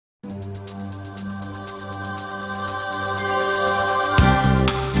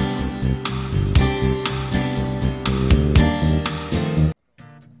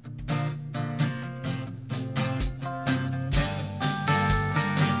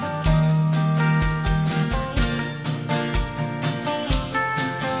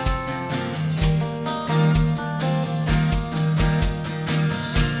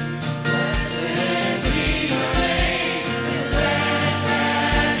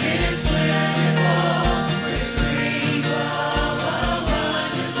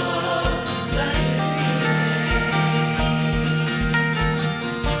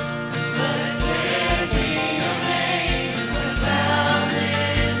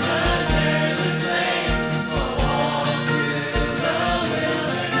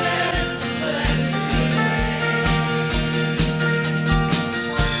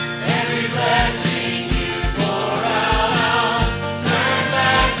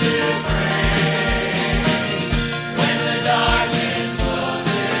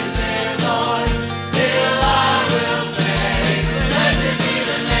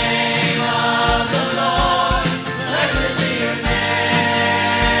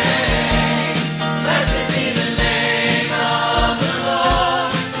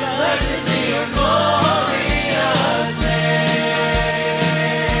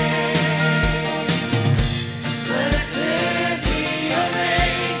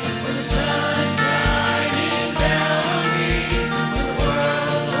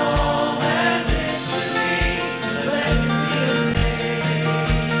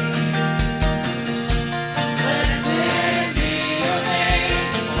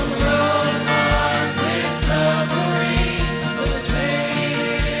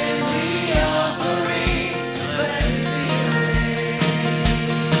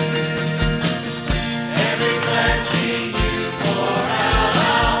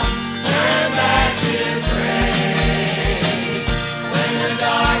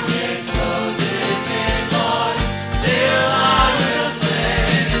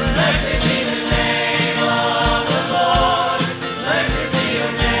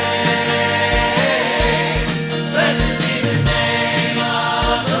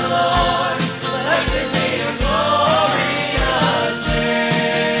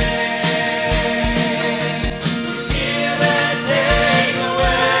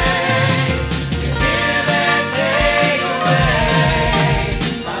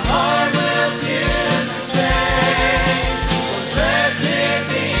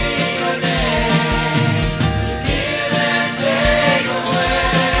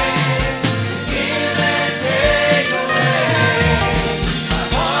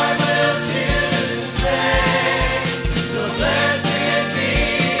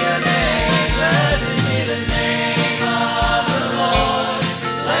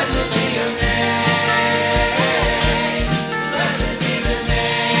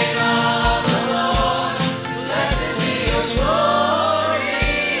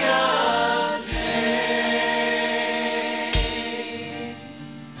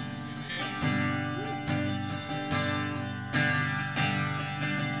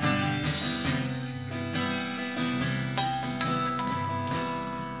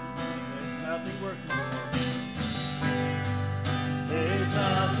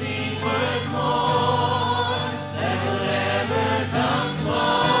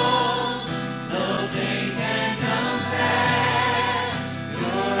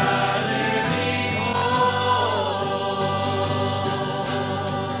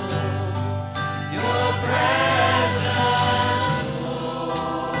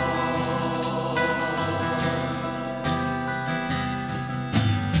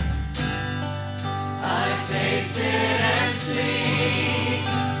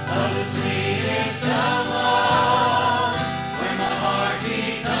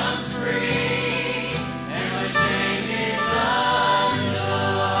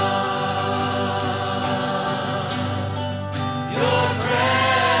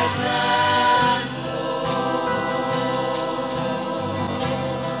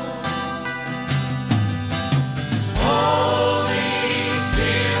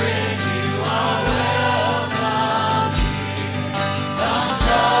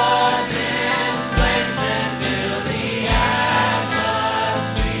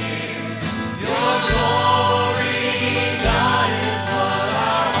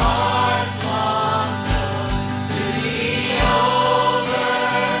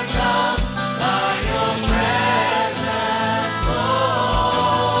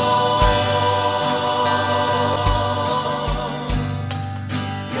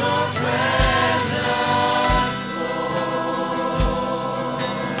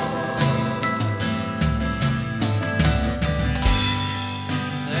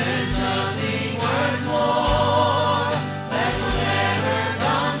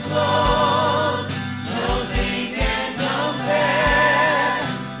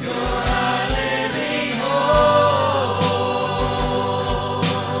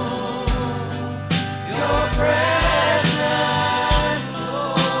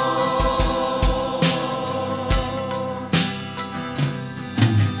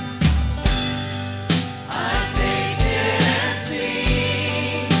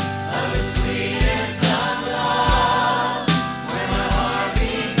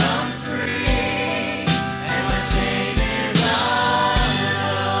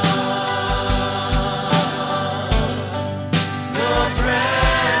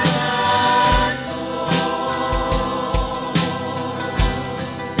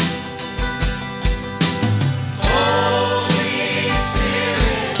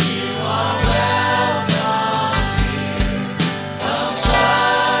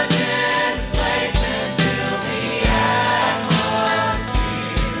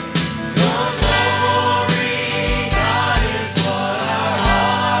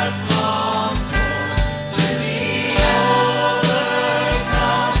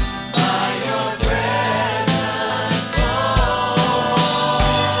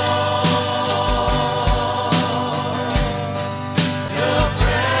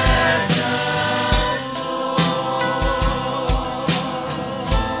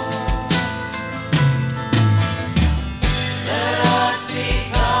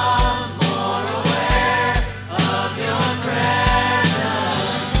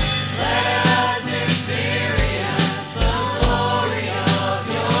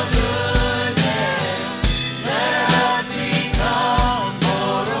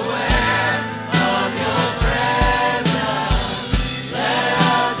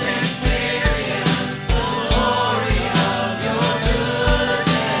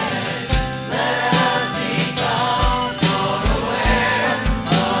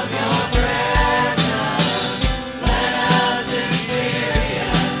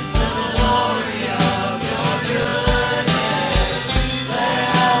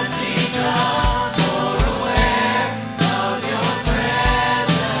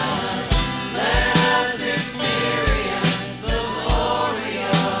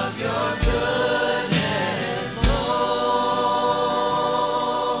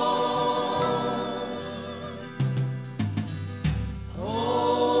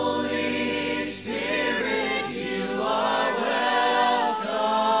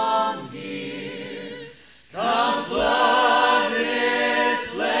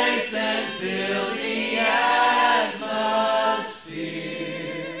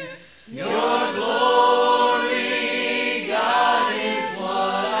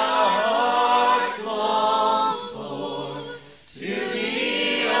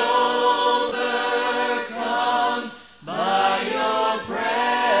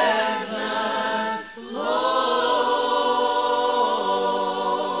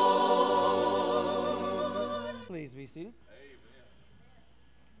seated.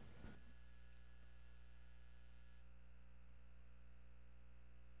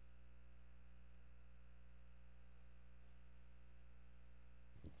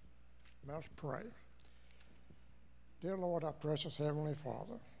 Let us pray. Dear Lord, our precious Heavenly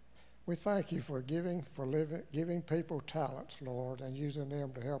Father, we thank you for giving people talents, Lord, and using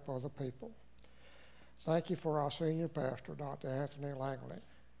them to help other people. Thank you for our senior pastor, Dr. Anthony Langley,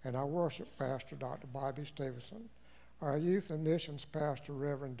 and our worship pastor, Dr. Bobby Stevenson, our youth and missions pastor,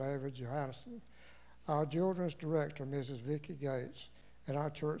 Reverend David Johannesson, our children's director, Mrs. Vicki Gates, and our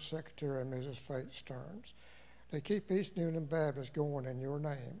church secretary, Mrs. Faith Stearns. They keep East Newnan Baptist going in your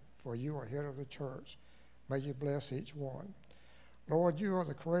name, for you are head of the church. May you bless each one. Lord, you are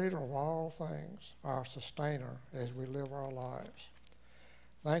the creator of all things, our sustainer as we live our lives.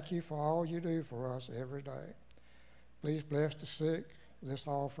 Thank you for all you do for us every day. Please bless the sick, this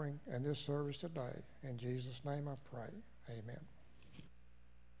offering, and this service today. In Jesus' name I pray. Amen.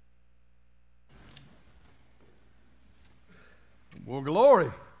 Well,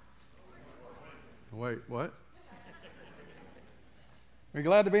 glory. Wait, what? Are you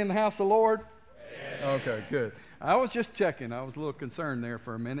glad to be in the house of the Lord? Okay, good. I was just checking. I was a little concerned there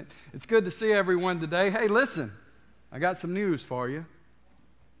for a minute. It's good to see everyone today. Hey, listen, I got some news for you.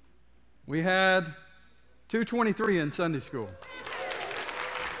 We had 223 in Sunday school.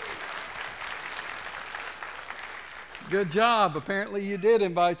 Good job. Apparently you did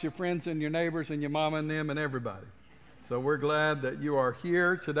invite your friends and your neighbors and your mama and them and everybody. So we're glad that you are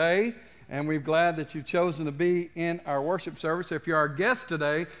here today, and we're glad that you've chosen to be in our worship service. If you're our guest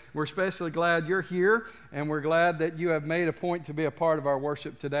today, we're especially glad you're here, and we're glad that you have made a point to be a part of our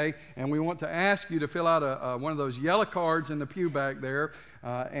worship today. And we want to ask you to fill out one of those yellow cards in the pew back there,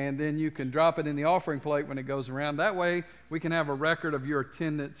 and then you can drop it in the offering plate when it goes around. That way, we can have a record of your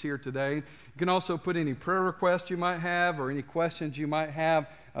attendance here today. You can also put any prayer requests you might have or any questions you might have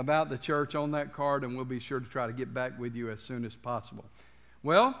about the church on that card, and we'll be sure to try to get back with you as soon as possible.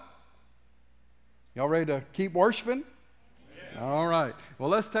 Well, y'all ready to keep worshiping? Yeah. All right. Well,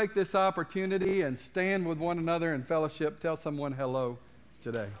 let's take this opportunity and stand with one another in fellowship. Tell someone hello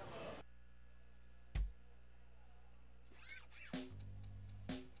today.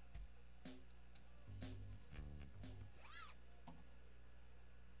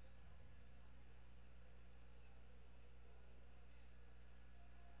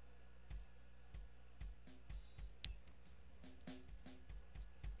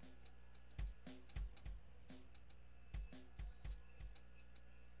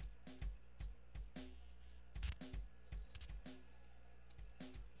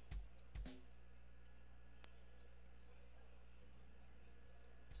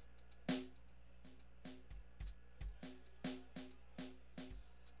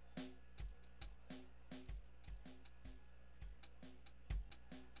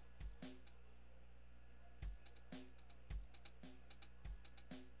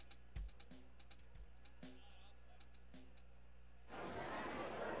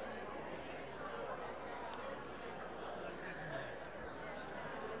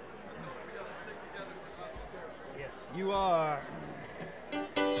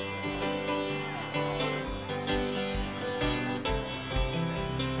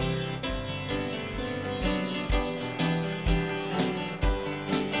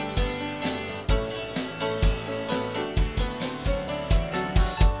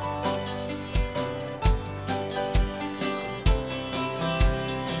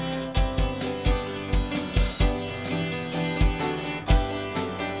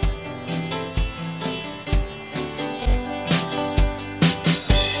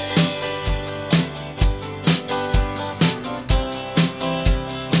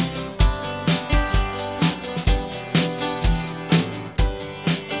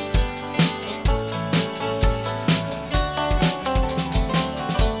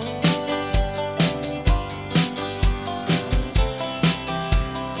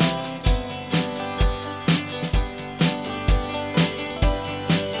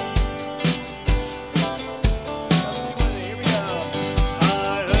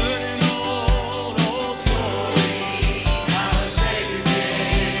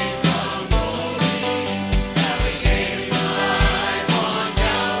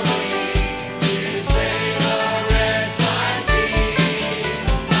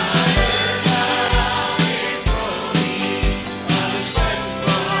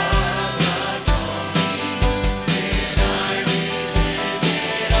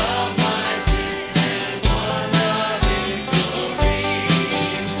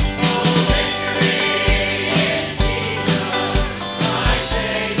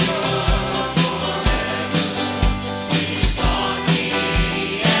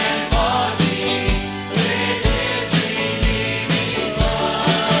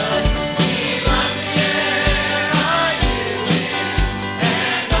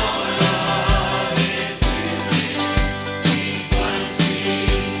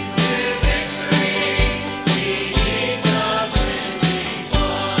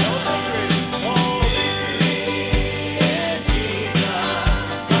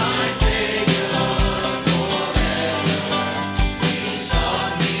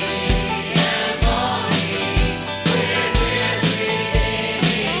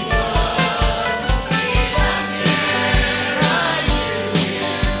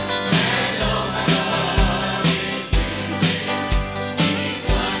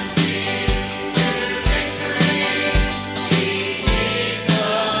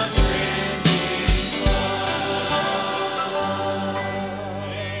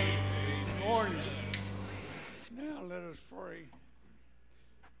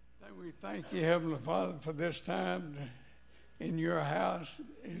 We thank you, Heavenly Father, for this time in your house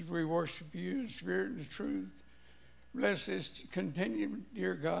as we worship you in spirit and truth. Bless this, continue,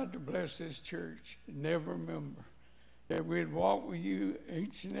 dear God, to bless this church. And never remember that we'd walk with you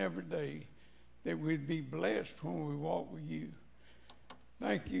each and every day, that we'd be blessed when we walk with you.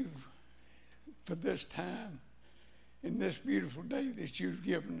 Thank you for this time and this beautiful day that you've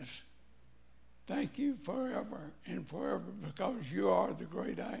given us. Thank you forever and forever, because you are the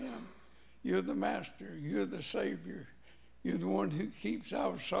great I am. You're the Master. You're the Savior. You're the one who keeps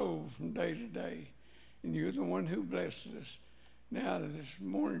our soul from day to day. And you're the one who blesses us. Now this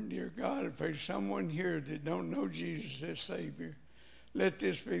morning, dear God, if there's someone here that don't know Jesus as Savior, let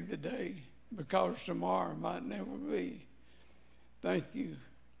this be the day, because tomorrow might never be. Thank you.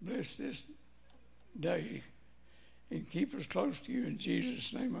 Bless this day and keep us close to you. In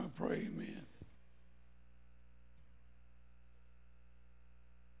Jesus' name I pray, amen.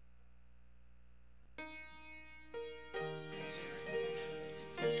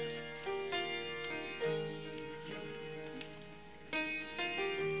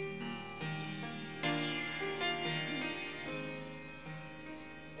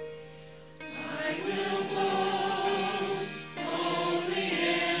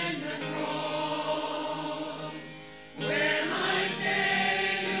 Where my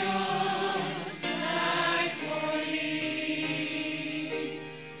Savior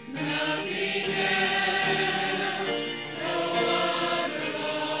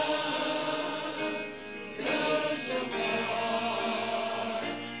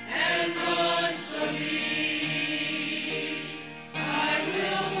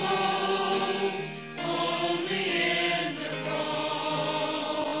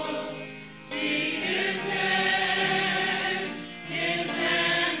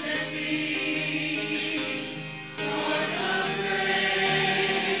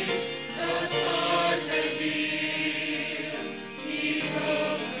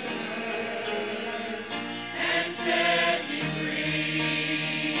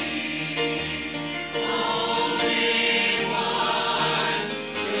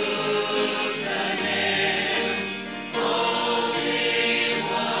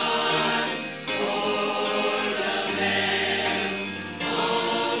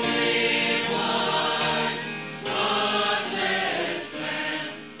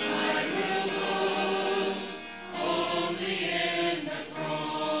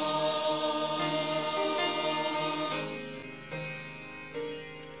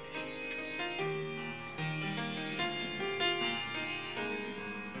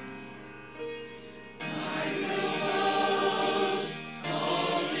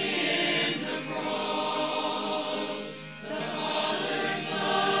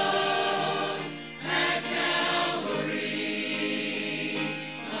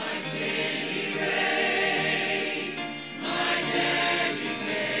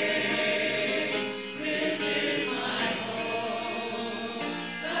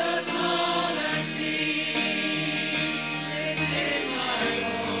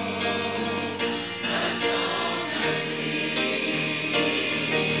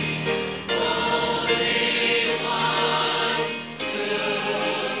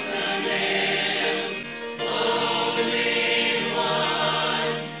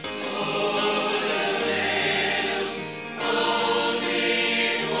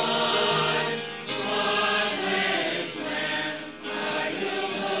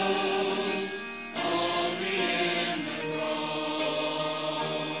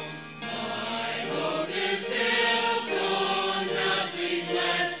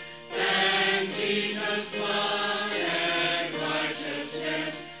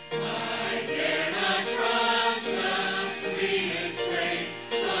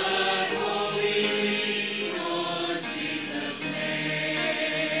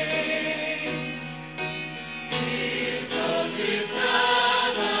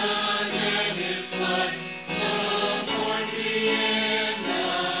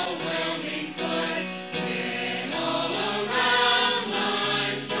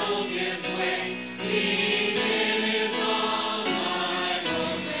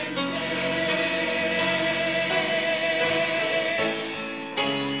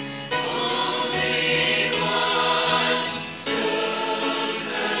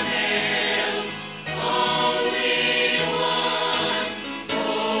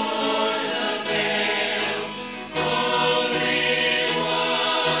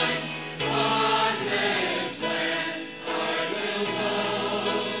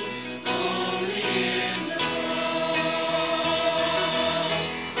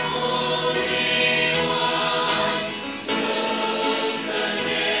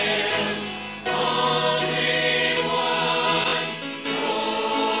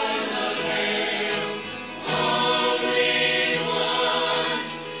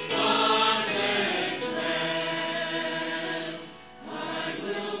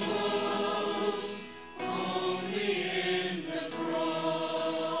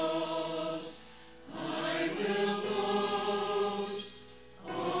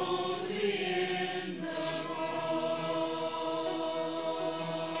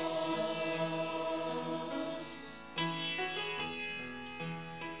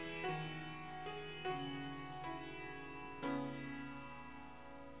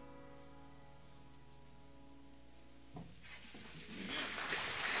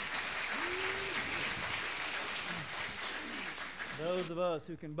of us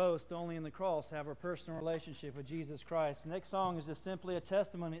who can boast only in the cross have a personal relationship with Jesus Christ. The next song is just simply a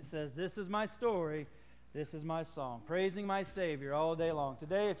testimony. It says, "This is my story, this is my song, praising my Savior all day long."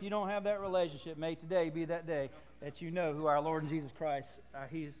 Today, if you don't have that relationship, may today be that day that you know who our Lord and Jesus Christ,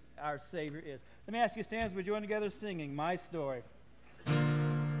 our Savior is. Let me ask you to stand as we join together singing "My Story."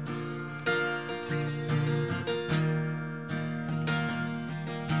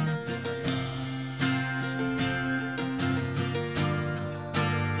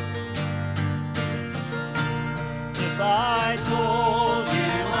 If I told you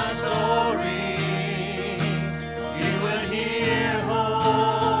my story, you would hear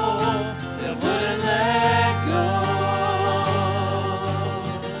hope that wouldn't let go.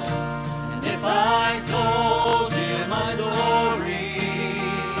 And if I told you my story,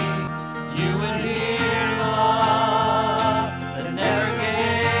 you would hear love that never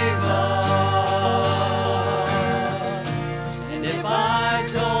gave up. And if I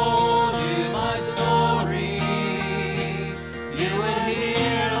told you my story, you would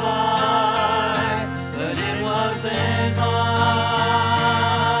hear life, but it wasn't mine.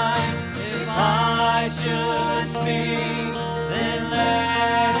 If I should speak, then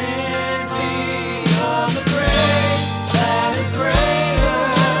let it be of the grace that is greater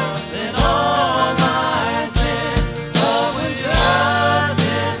than all my sin, of when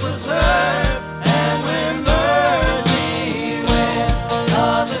justice was served and when mercy wins,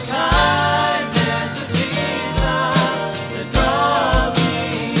 of the kindness of Jesus that draws me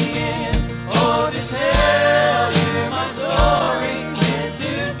in. Oh, to tell you my story is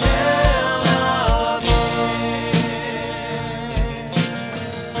to tell of it.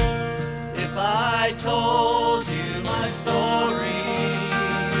 If I told you my story,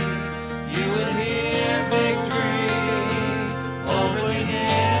 you would hear victory over the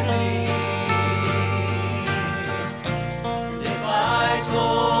enemy. If I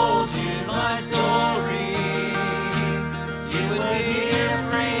told you my story, you would hear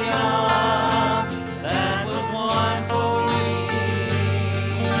freedom that was won for me.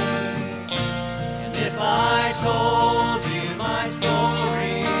 And if I told you my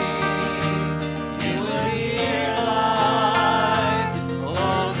story, you would hear life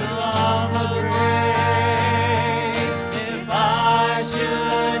over on the grave. If I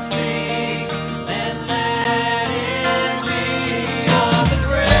should speak, then let it be of the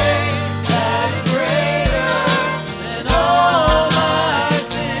grace that is greater than all my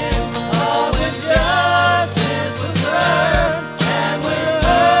sin, of when justice was served and when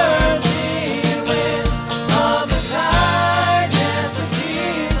mercy wins, of the kindness of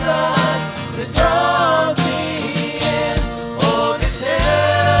Jesus that draws me in. Oh, to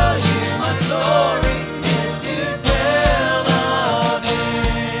tell you my story is to tell of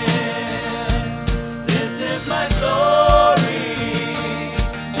it. This is my story,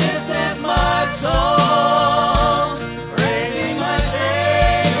 this is my song, praising my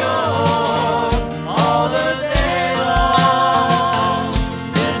Savior all the day long.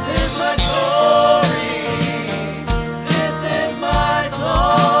 This is my story, this is my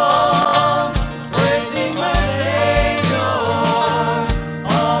song, praising my Savior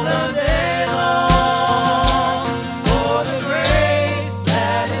all the day long. For the grace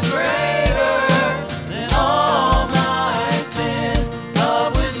that is greater than all my sin, of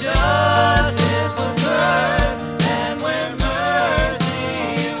when justice was served and when mercy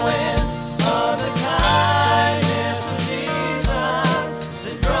wins, of the kindness of Jesus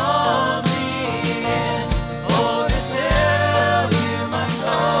that draws me in. Oh, to tell you my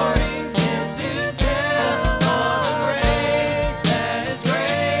story is to tell of the grace that is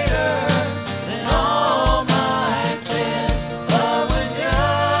greater than all my sin, of when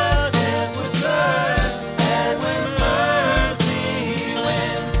justice was served and when mercy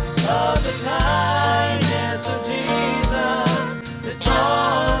wins, of the kindness of Jesus that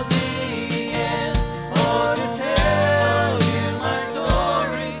draws me in. Oh, to tell you my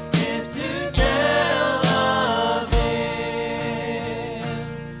story is to tell of it.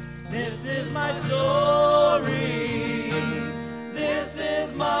 This is my story, this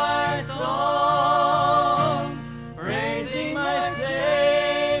is my song, praising my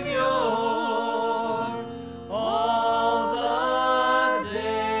Savior all the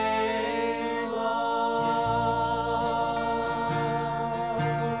day long.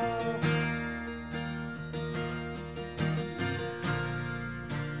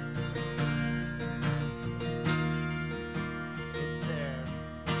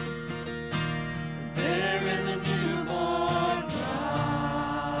 It's there in the newborn bride.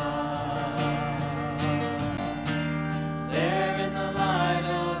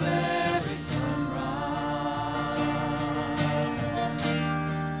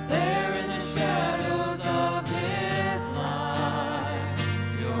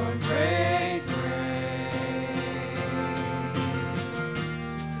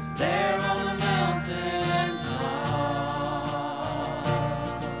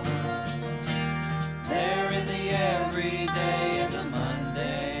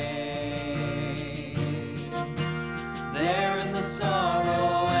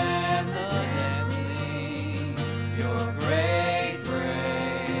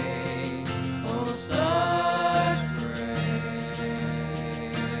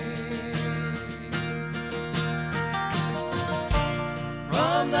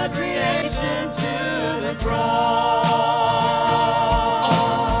 the creation to the cross.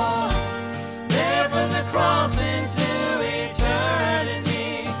 There from the cross into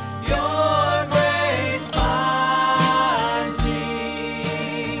eternity, your grace finds me.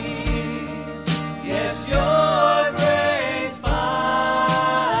 Yes, your grace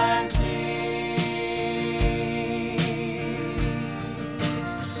finds me.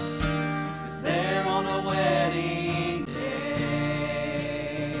 It's there on a wedding day,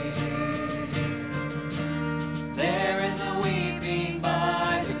 there in the weeping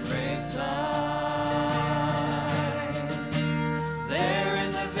by the graveside, there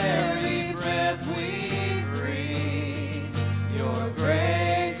in the very breath we breathe, your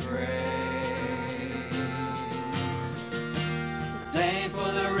great grace. The same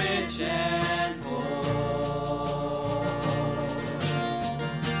for the rich and poor,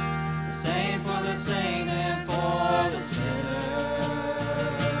 the same for the saint and for the sinner,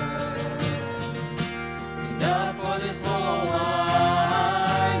 enough for this whole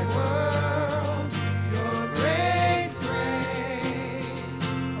wide world, your great grace,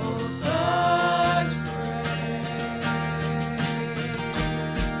 oh such grace.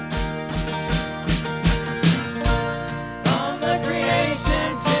 From the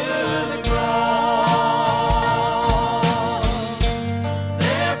creation to the cross,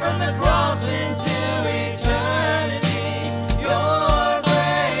 there from the cross into eternity, your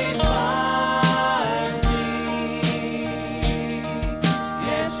grace finds me.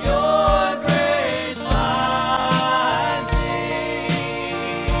 Yes, your grace finds me.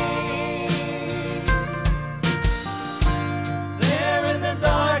 There in the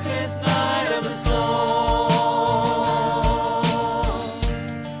darkest night of the soul,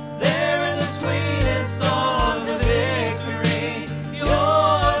 there in the sweetest song of victory,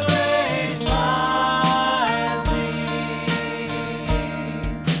 your grace finds me.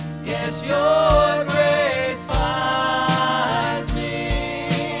 Yes, your grace finds me.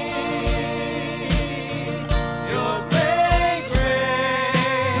 Your great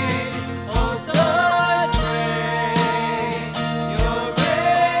grace, oh such grace. Your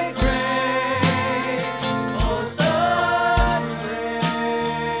great grace, oh such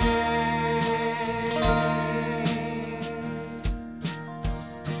grace.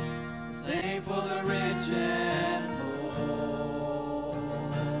 Same for the rich and poor,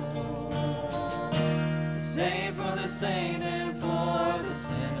 the same for the saint and for the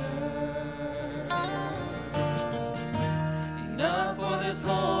sinner, enough for this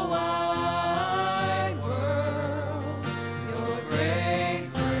whole wide world, your great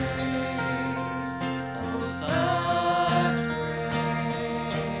grace, oh such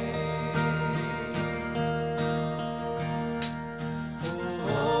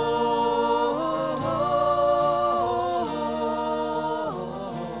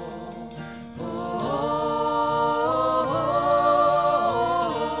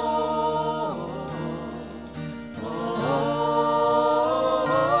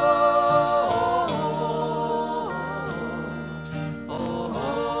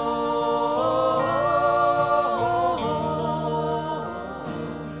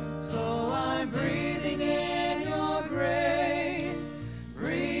So I'm breathing in your grace,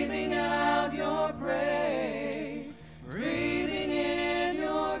 breathing out your praise, breathing in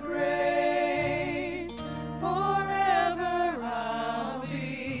your grace. Forever I'll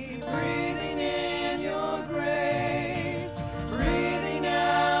be breathing in your grace, breathing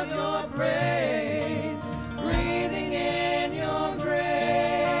out your praise, breathing in your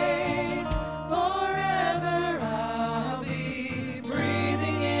grace. Forever I'll be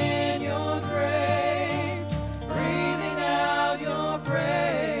breathing in your grace, breathing out your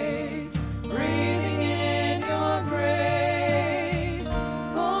praise, breathing in your grace.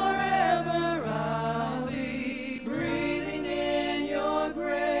 Forever I'll be breathing in your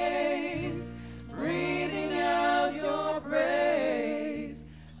grace, breathing out your praise,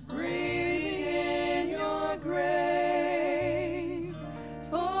 breathing in your grace.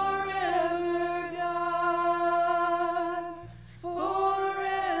 Forever God,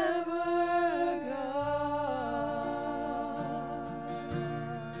 forever God.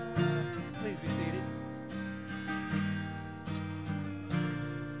 Please be seated.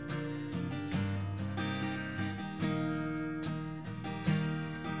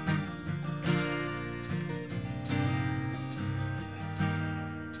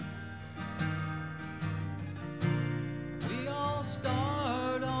 We all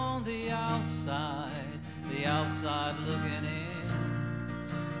start on the outside looking in.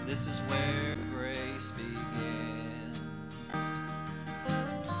 This is where grace begins.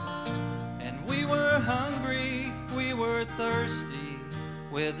 And we were hungry, we were thirsty,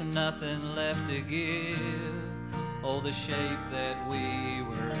 with nothing left to give. Oh, the shape that we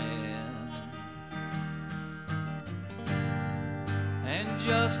were in. And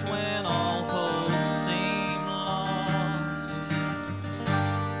just when all hope seemed lost,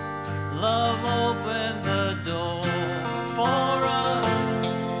 love opened the door for us.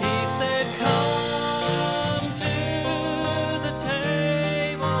 He said, come to the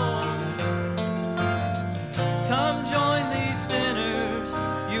table. Come join these sinners.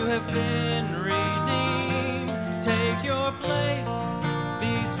 You have been redeemed. Take your place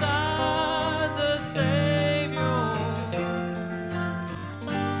beside the Savior.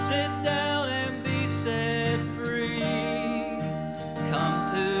 Sit down and be set free. Come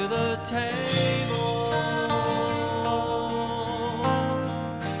to the table.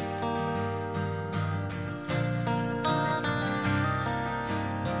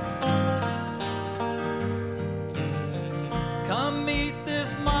 Come meet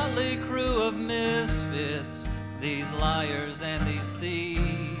this motley crew of misfits, these liars and these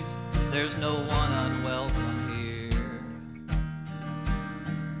thieves. There's no one unwelcome here.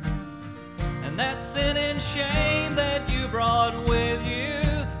 And that sin and shame that you brought with you,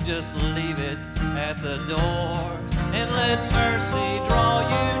 just leave it at the door and let mercy draw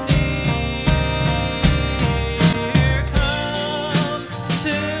you near. Come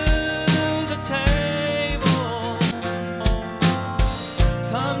to the table.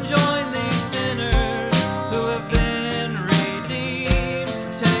 Come join these sinners who have been redeemed.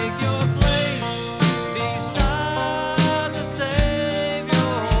 Take your place beside the Savior.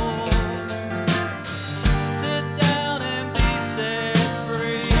 Sit down and be set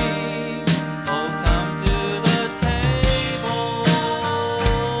free. Oh, come to the table.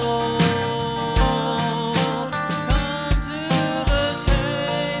 Come to the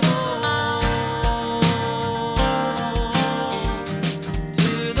table.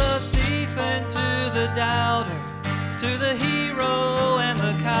 To the thief and to the doubter, to the hero and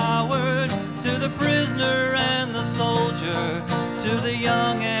the coward, to the prisoner and the soldier, to the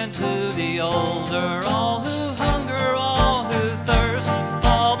young and to the older, all who hunger, all who thirst,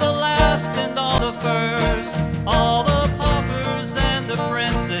 all the last and all the first, all the paupers and the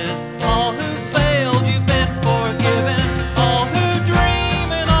princes, all who failed, you've been forgiven, all who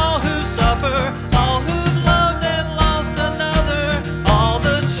dream and all who suffer, all who've loved and lost another, all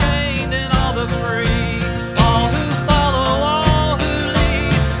the chained and all the free, all who follow, all who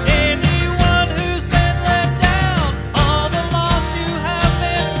lead, anyone who's been let down, all the lost you have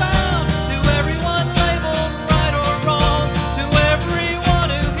been found, to everyone labeled right or wrong, to everyone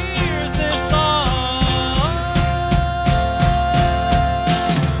who hears this song.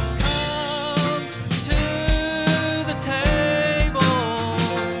 Come to the table.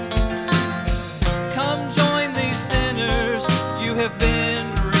 Come join these sinners. You have been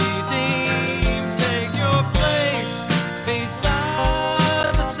redeemed. Take your place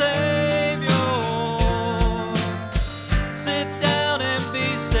beside the Savior. Sit down and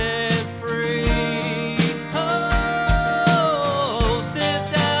be set free. Oh, sit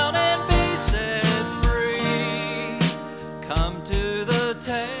down and be set free. Come to the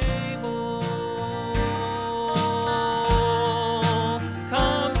table.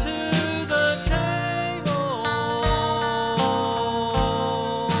 Come to the table.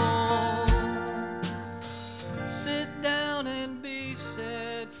 Sit down and be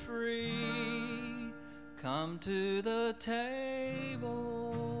set free. Come to the table.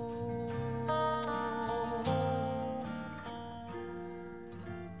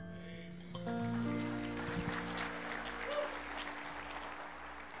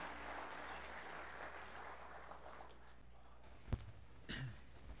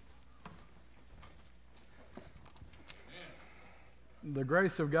 The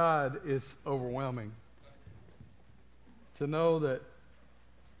grace of God is overwhelming. To know that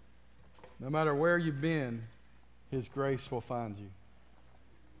no matter where you've been, His grace will find you.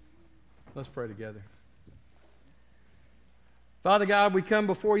 Let's pray together. Father God, we come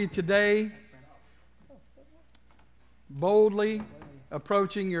before you today, boldly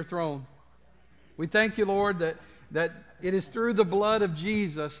approaching your throne. We thank you, Lord, that it is through the blood of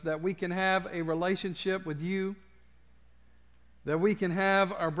Jesus that we can have a relationship with you, that we can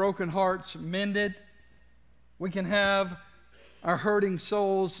have our broken hearts mended, we can have our hurting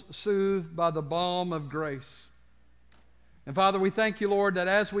souls soothed by the balm of grace. And Father, we thank you, Lord, that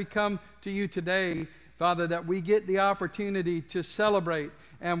as we come to you today, Father, that we get the opportunity to celebrate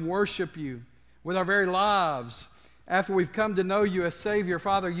and worship you with our very lives after we've come to know you as Savior,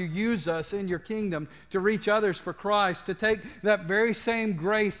 Father, you use us in your kingdom to reach others for Christ, to take that very same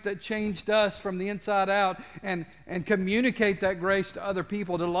grace that changed us from the inside out and communicate that grace to other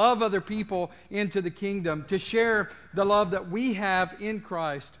people, to love other people into the kingdom, to share the love that we have in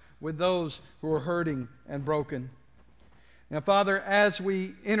Christ with those who are hurting and broken. Now, Father, as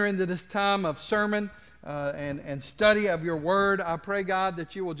we enter into this time of sermon and study of your word, I pray, God,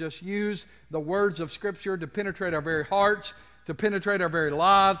 that you will just use the words of Scripture to penetrate our very hearts, to penetrate our very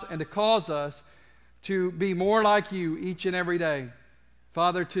lives, and to cause us to be more like you each and every day.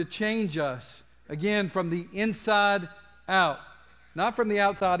 Father, to change us, again, from the inside out, not from the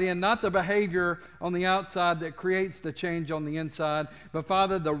outside in, not the behavior on the outside that creates the change on the inside, but,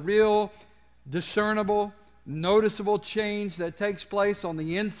 Father, the real, discernible, noticeable change that takes place on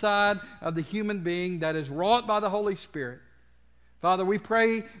the inside of the human being that is wrought by the Holy Spirit. Father, we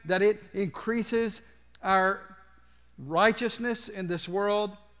pray that it increases our righteousness in this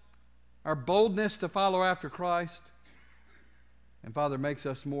world, our boldness to follow after Christ, and Father, makes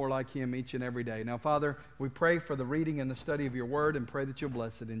us more like Him each and every day. Now, Father, we pray for the reading and the study of your word and pray that you'll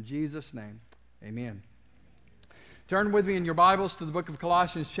bless it. In Jesus' name, amen. Turn with me in your Bibles to the book of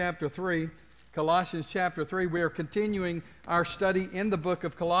Colossians chapter 3. Colossians chapter 3. We are continuing our study in the book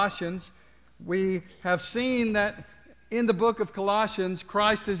of Colossians. We have seen that in the book of Colossians,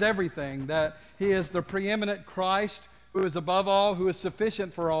 Christ is everything, that He is the preeminent Christ who is above all, who is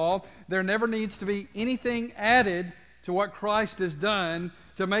sufficient for all. There never needs to be anything added to what Christ has done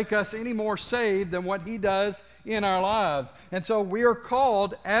to make us any more saved than what He does in our lives. And so we are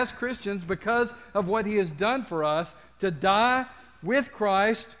called as Christians, because of what He has done for us, to die with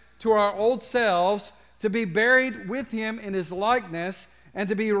Christ to our old selves, to be buried with Him in His likeness, and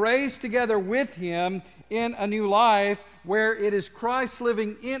to be raised together with Him in a new life where it is Christ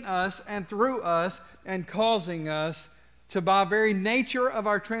living in us and through us and causing us to, by very nature of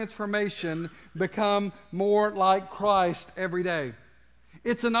our transformation, become more like Christ every day.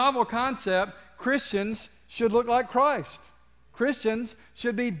 It's a novel concept. Christians should look like Christ. Christians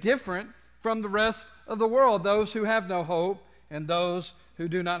should be different from the rest of the world, those who have no hope and those who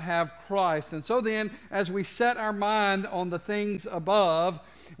do not have Christ. And so then, as we set our mind on the things above,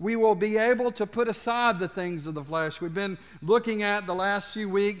 we will be able to put aside the things of the flesh. We've been looking at the last few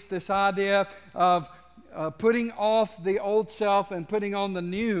weeks this idea of putting off the old self and putting on the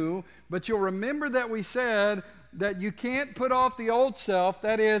new. But you'll remember that we said that you can't put off the old self,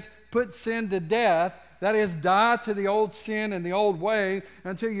 that is, put sin to death, that is, die to the old sin and the old way,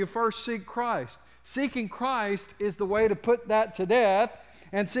 until you first seek Christ. Seeking Christ is the way to put that to death,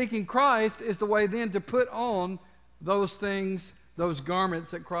 and seeking Christ is the way then to put on those things, those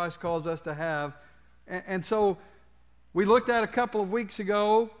garments that Christ calls us to have. And so we looked at a couple of weeks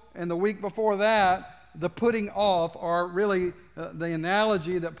ago, and the week before that, the putting off, or really the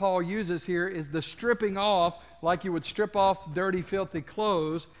analogy that Paul uses here is the stripping off, like you would strip off dirty, filthy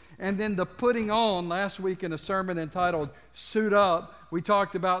clothes. And then the putting on, last week in a sermon entitled Suit Up, we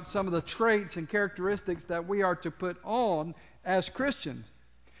talked about some of the traits and characteristics that we are to put on as Christians.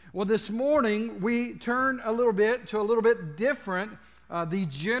 Well, this morning we turn a little bit to a little bit different, the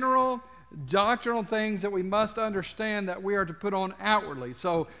general doctrinal things that we must understand that we are to put on outwardly.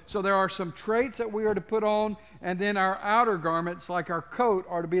 So there are some traits that we are to put on, and then our outer garments, like our coat,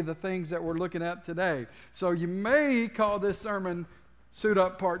 are to be the things that we're looking at today. So you may call this sermon Suit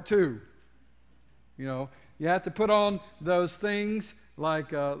Up Part 2. You know, you have to put on those things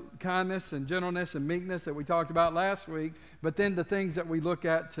like kindness and gentleness and meekness that we talked about last week, but then the things that we look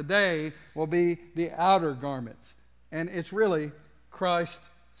at today will be the outer garments. And it's really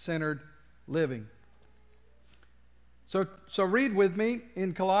Christ-centered living. So read with me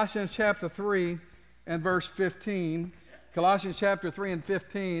in Colossians chapter 3 and verse 15. Colossians chapter 3 and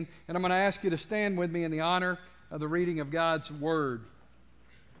 15. And I'm going to ask you to stand with me in the honor of the reading of God's Word.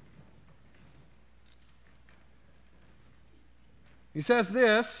 He says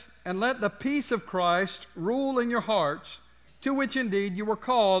this, "And let the peace of Christ rule in your hearts, to which indeed you were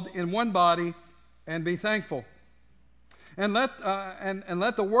called in one body, and be thankful. And let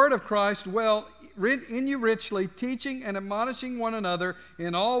the word of Christ dwell in you richly, teaching and admonishing one another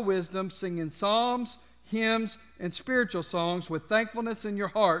in all wisdom, singing psalms, hymns, and spiritual songs with thankfulness in your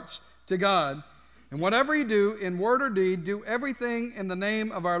hearts to God. And whatever you do, in word or deed, do everything in the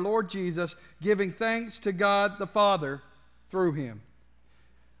name of our Lord Jesus, giving thanks to God the Father through Him."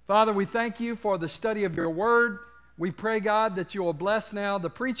 Father, we thank you for the study of your word. We pray, God, that you will bless now the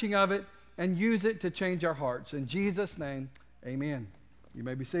preaching of it and use it to change our hearts. In Jesus' name, amen. You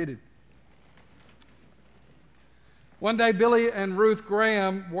may be seated. One day, Billy and Ruth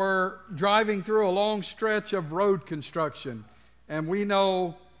Graham were driving through a long stretch of road construction, and we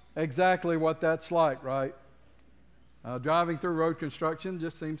know exactly what that's like, right? Driving through road construction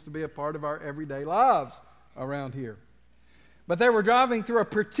just seems to be a part of our everyday lives around here. But they were driving through a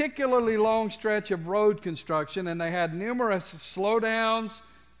particularly long stretch of road construction, and they had numerous slowdowns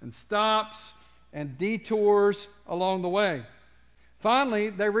and stops and detours along the way.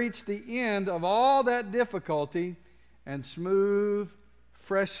 Finally, they reached the end of all that difficulty, and smooth,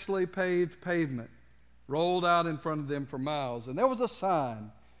 freshly paved pavement rolled out in front of them for miles. And there was a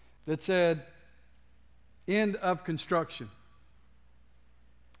sign that said, "End of construction.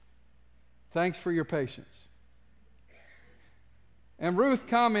 Thanks for your patience." And Ruth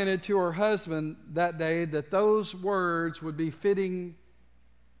commented to her husband that day that those words would be fitting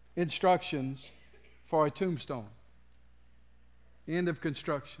instructions for a tombstone. End of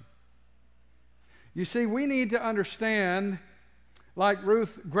construction. You see, we need to understand, like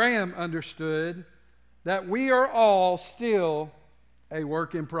Ruth Graham understood, that we are all still a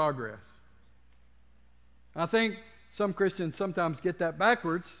work in progress. I think some Christians sometimes get that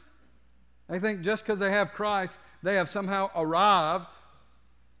backwards. They think just because they have Christ, they have somehow arrived.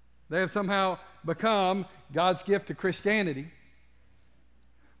 They have somehow become God's gift to Christianity.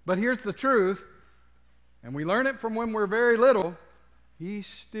 But here's the truth, and we learn it from when we're very little. He's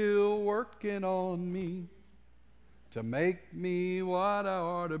still working on me to make me what I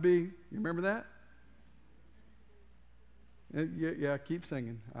ought to be. You remember that? Yeah, keep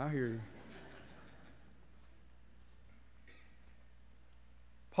singing. I hear you.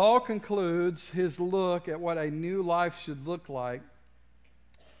 Paul concludes his look at what a new life should look like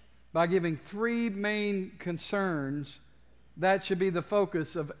by giving three main concerns that should be the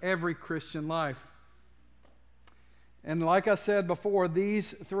focus of every Christian life. And like I said before,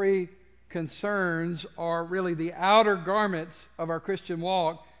 these three concerns are really the outer garments of our Christian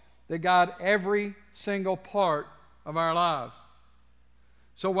walk that guide every single part of our lives.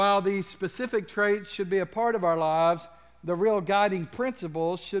 So while these specific traits should be a part of our lives, the real guiding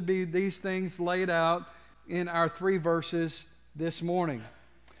principles should be these things laid out in our three verses this morning.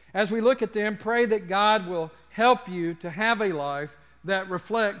 As we look at them, pray that God will help you to have a life that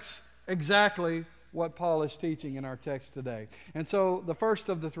reflects exactly what Paul is teaching in our text today. And so the first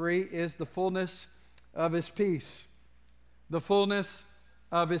of the three is the fullness of His peace. The fullness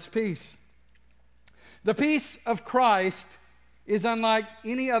of His peace. The peace of Christ is unlike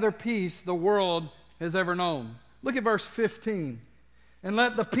any other peace the world has ever known. Look at verse 15. "And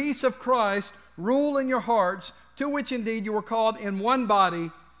let the peace of Christ rule in your hearts, to which indeed you were called in one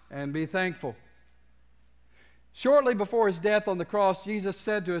body, and be thankful." Shortly before His death on the cross, Jesus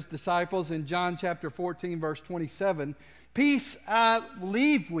said to His disciples in John chapter 14, verse 27, "Peace I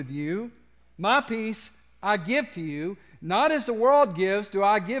leave with you, my peace I give to you. Not as the world gives do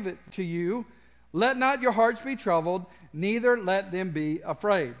I give it to you. Let not your hearts be troubled, neither let them be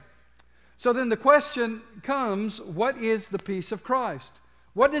afraid." So then the question comes, what is the peace of Christ?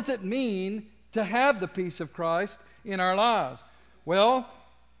 What does it mean to have the peace of Christ in our lives? Well,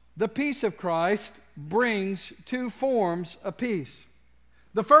 the peace of Christ brings two forms of peace.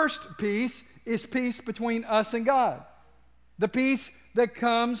 The first peace is peace between us and God. The peace that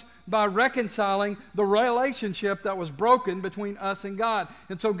comes by reconciling the relationship that was broken between us and God.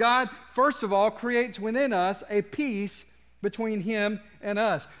 And so God, first of all, creates within us a peace between Him and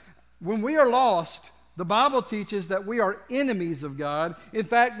us. When we are lost, the Bible teaches that we are enemies of God. In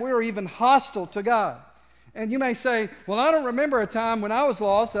fact, we are even hostile to God. And you may say, well, I don't remember a time when I was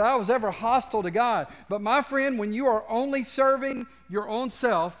lost that I was ever hostile to God. But my friend, when you are only serving your own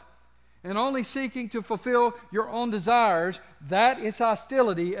self and only seeking to fulfill your own desires, that is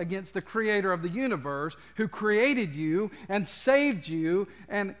hostility against the Creator of the universe, who created you and saved you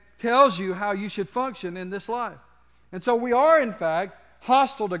and tells you how you should function in this life. And so we are, in fact,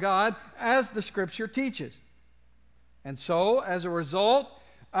 hostile to God, as the Scripture teaches. And so, as a result,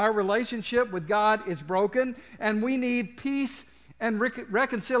 our relationship with God is broken, and we need peace and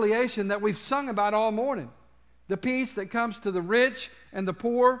reconciliation that we've sung about all morning. The peace that comes to the rich and the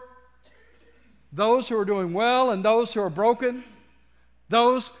poor, those who are doing well and those who are broken,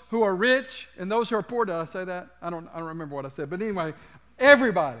 those who are rich and those who are poor. Did I say that? I don't remember what I said. But anyway,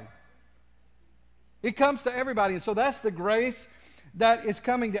 everybody. It comes to everybody. And so that's the grace that is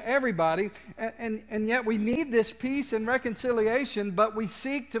coming to everybody, and yet we need this peace and reconciliation, but we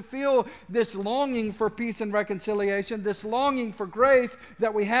seek to feel this longing for peace and reconciliation, this longing for grace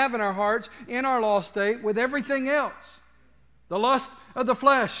that we have in our hearts in our lost state with everything else. The lust of the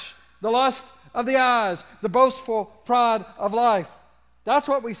flesh, the lust of the eyes, the boastful pride of life. That's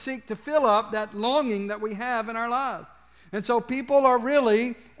what we seek to fill up that longing that we have in our lives. And so people are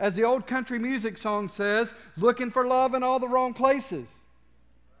really, as the old country music song says, looking for love in all the wrong places.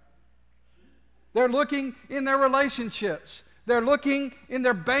 They're looking in their relationships. They're looking in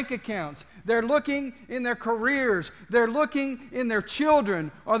their bank accounts. They're looking in their careers. They're looking in their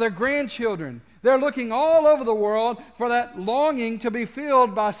children or their grandchildren. They're looking all over the world for that longing to be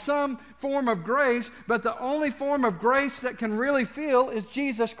filled by some form of grace, but the only form of grace that can really fill is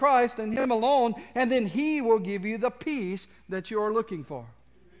Jesus Christ and Him alone, and then He will give you the peace that you are looking for.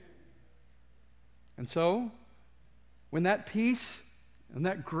 And so, when that peace and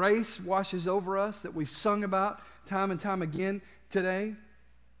that grace washes over us that we've sung about time and time again today,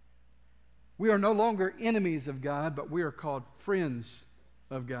 we are no longer enemies of God, but we are called friends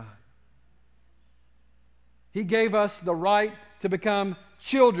of God. He gave us the right to become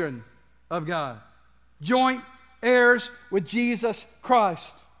children of God, joint heirs with Jesus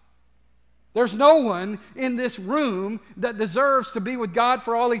Christ. There's no one in this room that deserves to be with God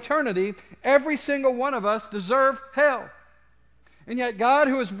for all eternity. Every single one of us deserve hell. And yet God,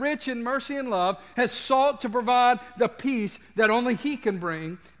 who is rich in mercy and love, has sought to provide the peace that only He can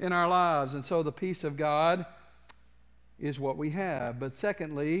bring in our lives. And so the peace of God is what we have. But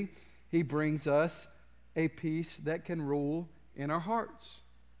secondly, He brings us a peace that can rule in our hearts.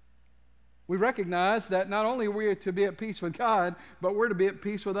 We recognize that not only are we to be at peace with God, but we're to be at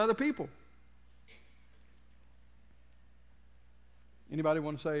peace with other people. Anybody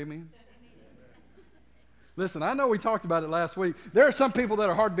want to say amen? Listen, I know we talked about it last week. There are some people that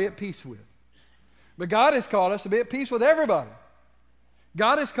are hard to be at peace with. But God has called us to be at peace with everybody.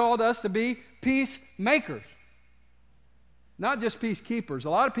 God has called us to be peacemakers, not just peacekeepers. A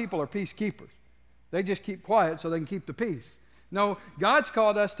lot of people are peacekeepers. They just keep quiet so they can keep the peace. No, God's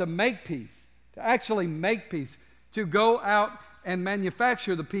called us to make peace, to actually make peace, to go out and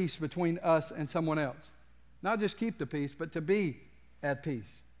manufacture the peace between us and someone else. Not just keep the peace, but to be at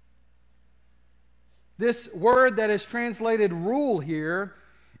peace. This word that is translated rule here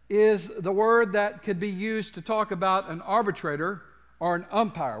is the word that could be used to talk about an arbitrator or an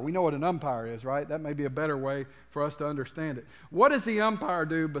umpire. We know what an umpire is, right? That may be a better way for us to understand it. What does the umpire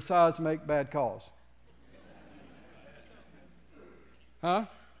do besides make bad calls? Huh?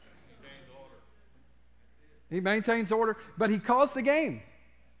 He maintains order, but he calls the game.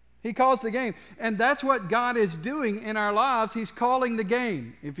 He calls the game. And that's what God is doing in our lives. He's calling the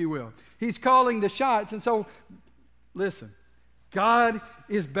game, if you will. He's calling the shots. And so, listen, God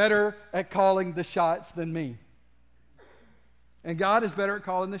is better at calling the shots than me. And God is better at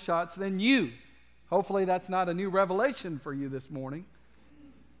calling the shots than you. Hopefully that's not a new revelation for you this morning.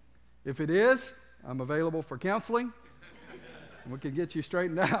 If it is, I'm available for counseling. And we can get you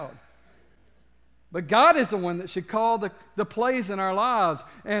straightened out. But God is the one that should call the plays in our lives.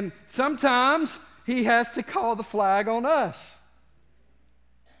 And sometimes He has to call the flag on us.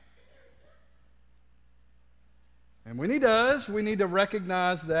 And when He does, we need to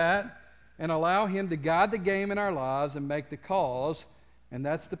recognize that and allow Him to guide the game in our lives and make the calls. And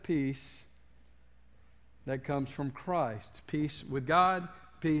that's the peace that comes from Christ. Peace with God,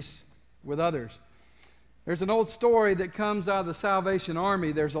 peace with others. There's an old story that comes out of the Salvation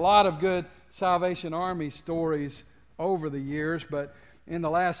Army. There's a lot of good Salvation Army stories over the years, but in the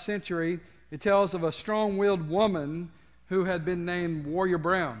last century, it tells of a strong-willed woman who had been named Warrior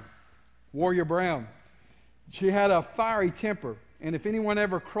Brown. Warrior Brown. She had a fiery temper, and if anyone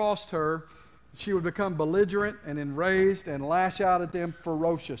ever crossed her, she would become belligerent and enraged and lash out at them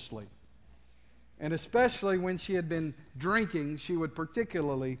ferociously. And especially when she had been drinking, she would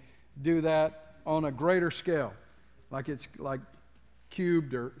particularly do that on a greater scale, like it's like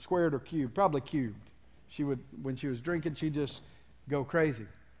cubed or squared or cubed, probably cubed. She would, when she was drinking, she'd just go crazy.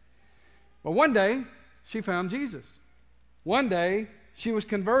 But one day, she found Jesus. One day, she was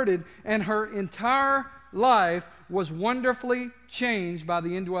converted, and her entire life was wonderfully changed by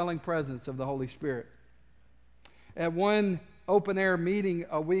the indwelling presence of the Holy Spirit. At one open-air meeting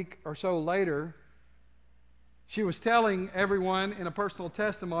a week or so later, she was telling everyone in a personal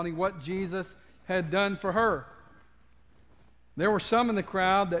testimony what Jesus had done for her. There were some in the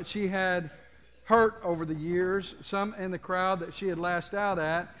crowd that she had hurt over the years, some in the crowd that she had lashed out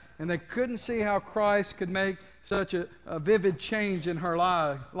at, and they couldn't see how Christ could make such a vivid change in her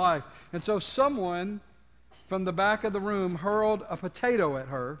life. And so someone from the back of the room hurled a potato at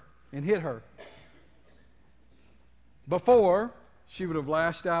her and hit her. Before, she would have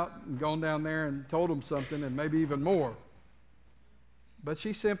lashed out and gone down there and told them something and maybe even more. But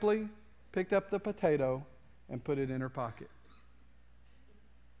she simply picked up the potato and put it in her pocket.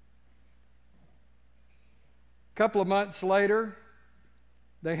 A couple of months later,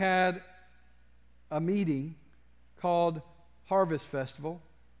 they had a meeting called Harvest Festival,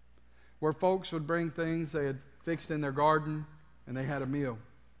 where folks would bring things they had fixed in their garden, and they had a meal.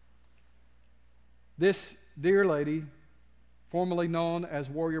 This dear lady, formerly known as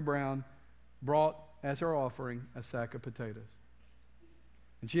Warrior Brown, brought as her offering a sack of potatoes.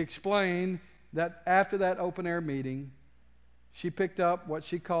 And she explained that after that open-air meeting, she picked up what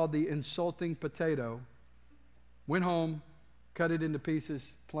she called the insulting potato, went home, cut it into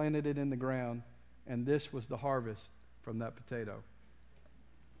pieces, planted it in the ground, and this was the harvest from that potato.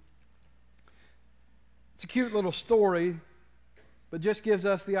 It's a cute little story, but just gives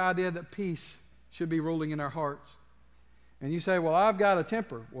us the idea that peace should be ruling in our hearts. And you say, well, I've got a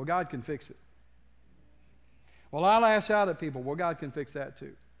temper. Well, God can fix it. Well, I lash out at people. Well, God can fix that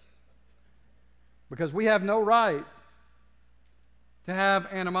too. Because we have no right to have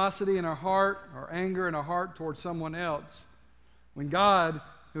animosity in our heart or anger in our heart towards someone else, when God,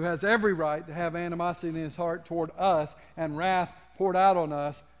 who has every right to have animosity in his heart toward us and wrath poured out on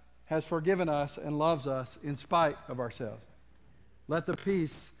us, has forgiven us and loves us in spite of ourselves. Let the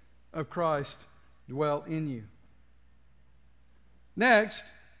peace of Christ dwell in you. Next,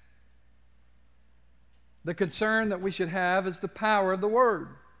 the concern that we should have is the power of the Word.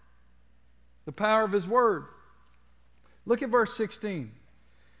 The power of His Word. Look at verse 16.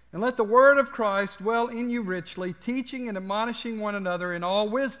 And let the word of Christ dwell in you richly, teaching and admonishing one another in all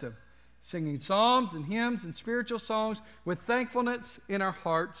wisdom, singing psalms and hymns and spiritual songs with thankfulness in our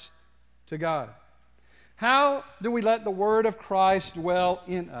hearts to God. How do we let the word of Christ dwell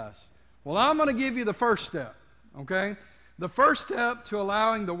in us? Well, I'm going to give you the first step, okay? The first step to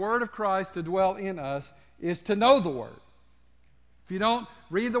allowing the word of Christ to dwell in us is to know the word. If you don't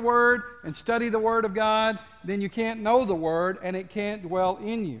read the Word and study the Word of God, then you can't know the Word and it can't dwell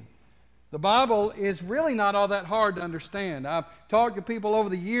in you. The Bible is really not all that hard to understand. I've talked to people over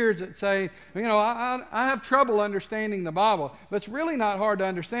the years that say, I have trouble understanding the Bible, but it's really not hard to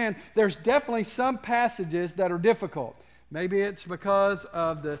understand. There's definitely some passages that are difficult. Maybe it's because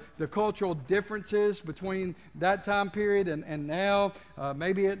of the cultural differences between that time period and now.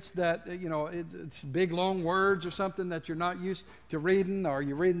 Maybe it's that, it's big, long words or something that you're not used to reading, or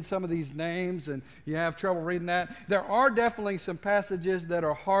you're reading some of these names and you have trouble reading that. There are definitely some passages that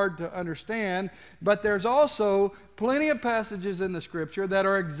are hard to understand, but there's also plenty of passages in the Scripture that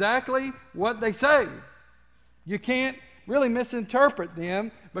are exactly what they say. You can't really misinterpret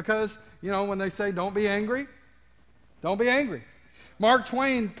them because, when they say don't be angry, don't be angry. Mark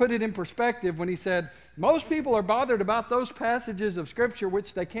Twain put it in perspective when he said, most people are bothered about those passages of Scripture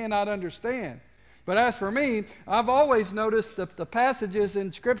which they cannot understand. But as for me, I've always noticed that the passages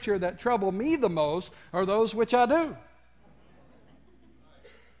in Scripture that trouble me the most are those which I do.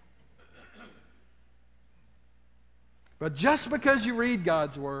 But just because you read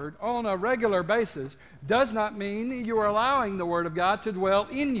God's Word on a regular basis does not mean you are allowing the Word of God to dwell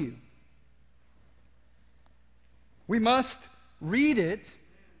in you. We must read it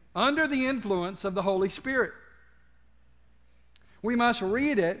under the influence of the Holy Spirit. We must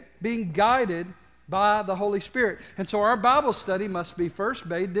read it being guided by the Holy Spirit. And so our Bible study must be first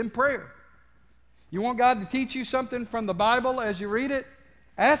bathed in prayer. You want God to teach you something from the Bible as you read it?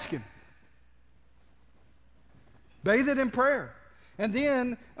 Ask Him. Bathe it in prayer. And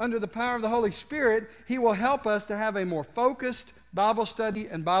then, under the power of the Holy Spirit, He will help us to have a more focused Bible study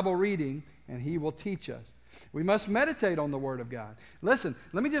and Bible reading, and He will teach us. We must meditate on the Word of God. Listen,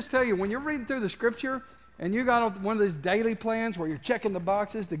 let me just tell you, when you're reading through the Scripture and you got one of these daily plans where you're checking the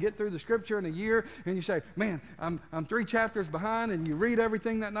boxes to get through the Scripture in a year, and you say, man, I'm 3 chapters behind, and you read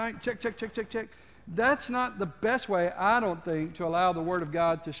everything that night, check. That's not the best way, I don't think, to allow the Word of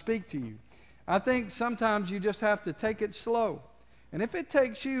God to speak to you. I think sometimes you just have to take it slow. And if it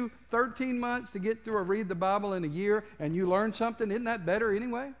takes you 13 months to get through or read the Bible in a year and you learn something, isn't that better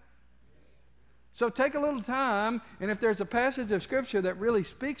anyway? So take a little time, and if there's a passage of Scripture that really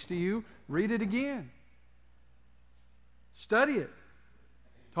speaks to you, read it again. Study it.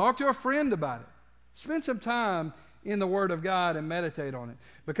 Talk to a friend about it. Spend some time in the Word of God and meditate on it.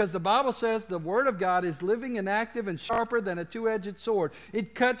 Because the Bible says the Word of God is living and active and sharper than a two-edged sword.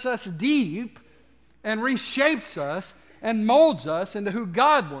 It cuts us deep and reshapes us and molds us into who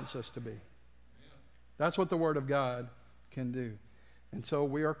God wants us to be. That's what the Word of God can do. And so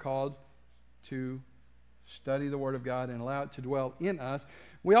we are called to study the Word of God and allow it to dwell in us.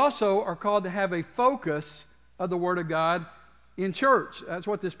 We also are called to have a focus of the Word of God in church. That's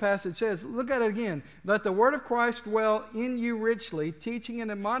what this passage says. Look at it again. Let the word of Christ dwell in you richly, teaching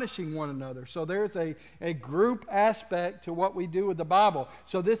and admonishing one another. So there's a group aspect to what we do with the Bible.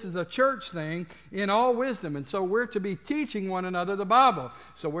 So this is a church thing in all wisdom. And so we're to be teaching one another the Bible.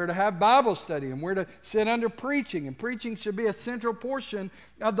 So we're to have Bible study, and we're to sit under preaching. And preaching should be a central portion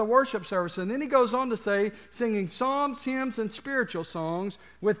of the worship service. And then he goes on to say, singing psalms, hymns, and spiritual songs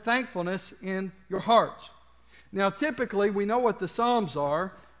with thankfulness in your hearts. Now, typically, we know what the Psalms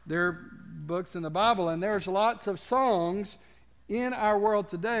are. They're books in the Bible, and there's lots of songs in our world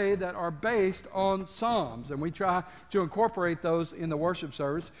today that are based on Psalms, and we try to incorporate those in the worship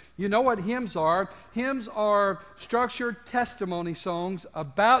service. You know what hymns are. Hymns are structured testimony songs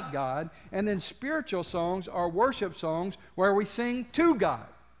about God, and then spiritual songs are worship songs where we sing to God.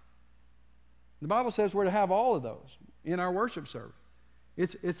 The Bible says we're to have all of those in our worship service.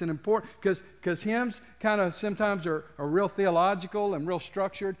 It's an important, because hymns kind of sometimes are real theological and real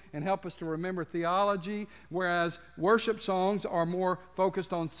structured and help us to remember theology, whereas worship songs are more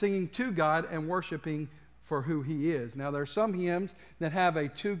focused on singing to God and worshiping for who He is. Now, there are some hymns that have a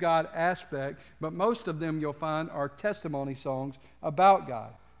to God aspect, but most of them you'll find are testimony songs about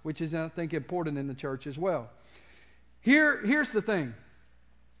God, which is, I think, important in the church as well. Here's the thing.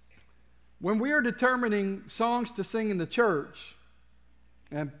 When we are determining songs to sing in the church,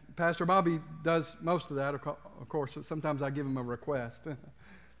 and Pastor Bobby does most of that, of course. Sometimes I give him a request.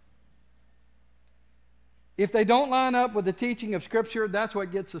 If they don't line up with the teaching of Scripture, that's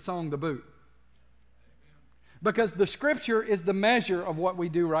what gets the song to boot. Because the Scripture is the measure of what we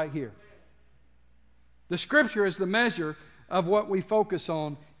do right here. The Scripture is the measure of what we focus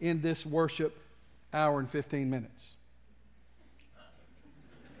on in this worship hour and 15 minutes.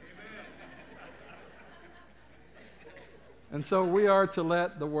 And so we are to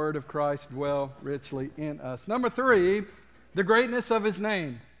let the word of Christ dwell richly in us. Number 3, the greatness of His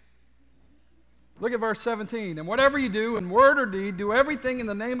name. Look at verse 17. And whatever you do in word or deed, do everything in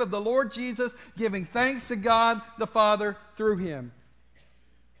the name of the Lord Jesus, giving thanks to God the Father through Him.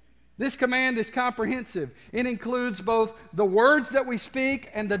 This command is comprehensive. It includes both the words that we speak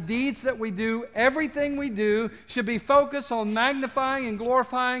and the deeds that we do. Everything we do should be focused on magnifying and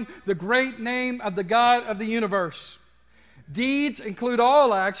glorifying the great name of the God of the universe. Deeds include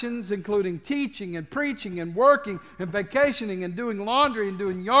all actions, including teaching and preaching and working and vacationing and doing laundry and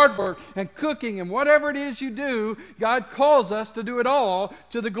doing yard work and cooking and whatever it is you do. God calls us to do it all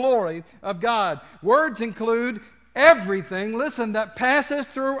to the glory of God. Words include everything, listen, that passes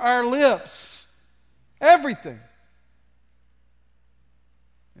through our lips. Everything.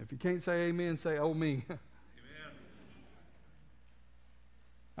 If you can't say amen, say oh me. Amen.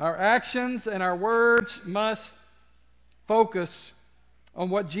 Our actions and our words must focus on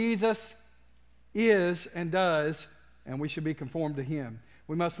what Jesus is and does, and we should be conformed to Him.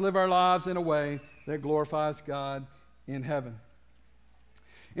 We must live our lives in a way that glorifies God in heaven.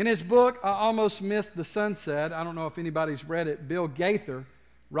 In his book, I Almost Missed the Sunset, I don't know if anybody's read it, Bill Gaither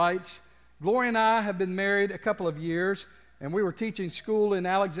writes, Gloria and I have been married a couple of years, and we were teaching school in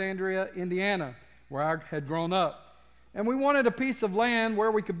Alexandria, Indiana, where I had grown up. And we wanted a piece of land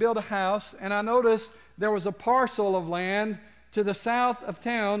where we could build a house, and I noticed there was a parcel of land to the south of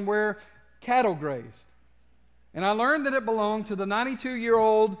town where cattle grazed. And I learned that it belonged to the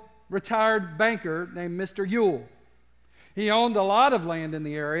 92-year-old retired banker named Mr. Yule. He owned a lot of land in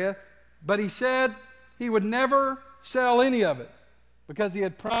the area, but he said he would never sell any of it because he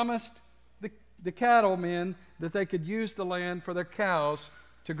had promised the cattlemen that they could use the land for their cows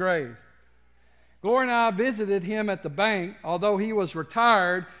to graze. Gloria and I visited him at the bank. Although he was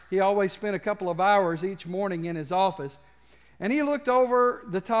retired, he always spent a couple of hours each morning in his office. And he looked over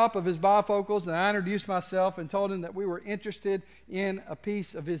the top of his bifocals, and I introduced myself and told him that we were interested in a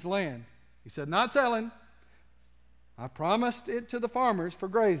piece of his land. He said, not selling. I promised it to the farmers for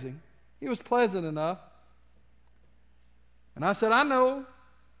grazing. He was pleasant enough. And I said, I know,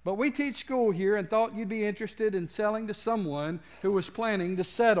 but we teach school here and thought you'd be interested in selling to someone who was planning to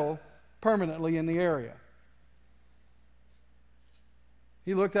settle permanently in the area.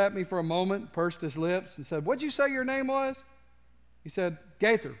 He looked at me for a moment, pursed his lips, and said, what'd you say your name was? He said,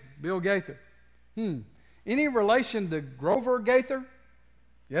 Gaither, Bill Gaither. Any relation to Grover Gaither?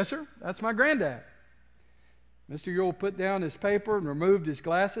 Yes, sir, that's my granddad. Mr. Yule put down his paper and removed his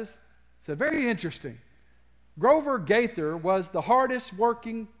glasses. Said, very interesting. Grover Gaither was the hardest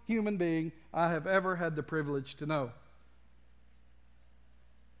working human being I have ever had the privilege to know.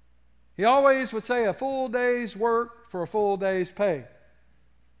 He always would say a full day's work for a full day's pay.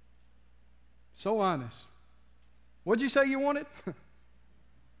 So honest. What'd you say you wanted?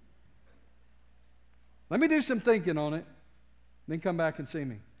 Let me do some thinking on it. then come back and see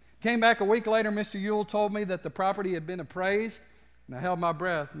me. Came back a week later, Mr. Ewell told me that the property had been appraised, and I held my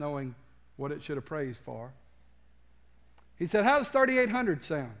breath knowing what it should appraise for. He said, how does 3,800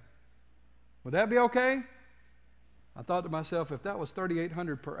 sound? Would that be okay? I thought to myself, if that was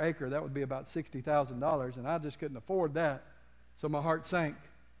 3,800 per acre, that would be about $60,000, and I just couldn't afford that. So my heart sank.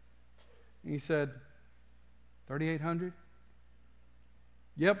 And he said, 3,800?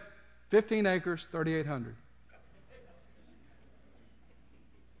 Yep, 15 acres, 3,800.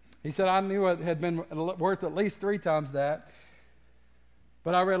 He said, I knew it had been worth at least 3 times that,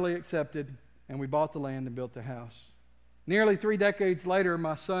 but I readily accepted, and we bought the land and built the house. Nearly 3 decades later,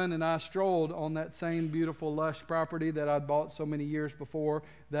 my son and I strolled on that same beautiful, lush property that I'd bought so many years before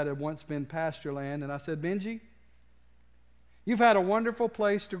that had once been pasture land. And I said, Benji, you've had a wonderful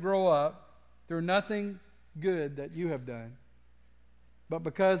place to grow up through nothing good that you have done, but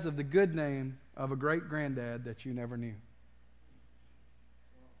because of the good name of a great-granddad that you never knew.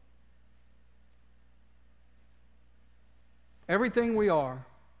 Everything we are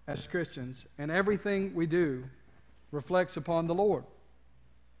as Christians and everything we do reflects upon the Lord.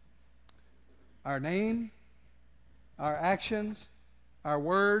 Our name, our actions, our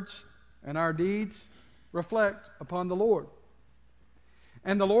words, and our deeds reflect upon the Lord.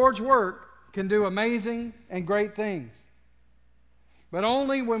 And the Lord's work can do amazing and great things. But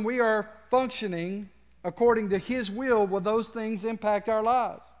only when we are functioning according to His will those things impact our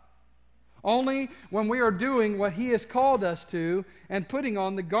lives. Only when we are doing what He has called us to and putting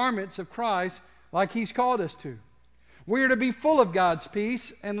on the garments of Christ like He's called us to. We are to be full of God's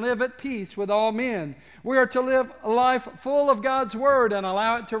peace and live at peace with all men. We are to live a life full of God's Word and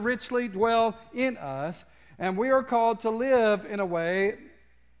allow it to richly dwell in us. And we are called to live in a way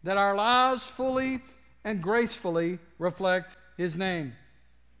that our lives fully and gracefully reflect His name.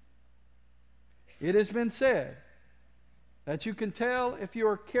 It has been said that you can tell if you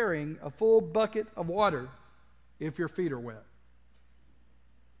are carrying a full bucket of water if your feet are wet.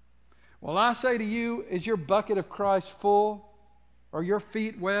 Well, I say to you, is your bucket of Christ full or your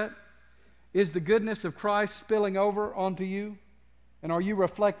feet wet? Is the goodness of Christ spilling over onto you? And are you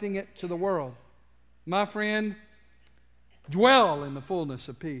reflecting it to the world? My friend, dwell in the fullness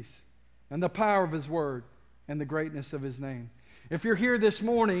of peace and the power of His Word and the greatness of His name. If you're here this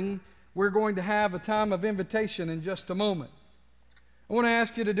morning, we're going to have a time of invitation in just a moment. I want to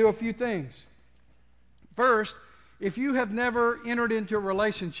ask you to do a few things. First, if you have never entered into a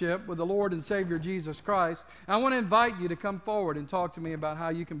relationship with the Lord and Savior Jesus Christ, I want to invite you to come forward and talk to me about how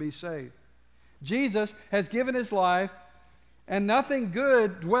you can be saved. Jesus has given His life, and nothing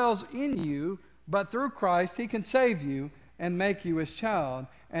good dwells in you, but through Christ He can save you and make you His child.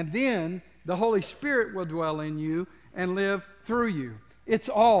 And then the Holy Spirit will dwell in you and live through you. It's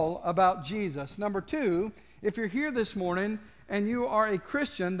all about Jesus. Number 2, if you're here this morning and you are a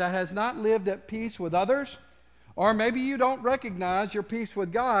Christian that has not lived at peace with others, or maybe you don't recognize your peace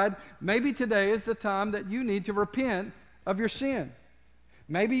with God, maybe today is the time that you need to repent of your sin.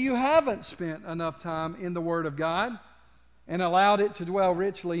 Maybe you haven't spent enough time in the Word of God and allowed it to dwell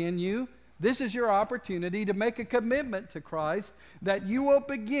richly in you. This is your opportunity to make a commitment to Christ that you will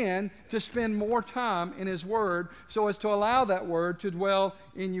begin to spend more time in His Word so as to allow that Word to dwell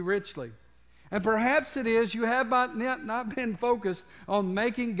in you richly. And perhaps it is you have not been focused on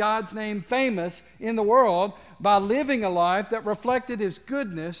making God's name famous in the world by living a life that reflected His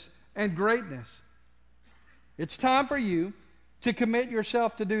goodness and greatness. It's time for you to commit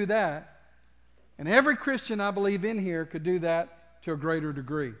yourself to do that. And every Christian, I believe, in here could do that to a greater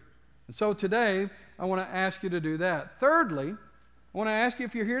degree. And so today, I want to ask you to do that. Thirdly, I want to ask you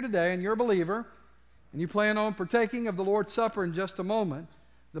if you're here today and you're a believer and you plan on partaking of the Lord's Supper in just a moment.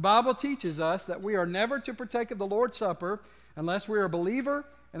 The Bible teaches us that we are never to partake of the Lord's Supper unless we are a believer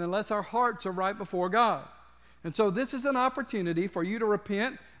and unless our hearts are right before God. And so this is an opportunity for you to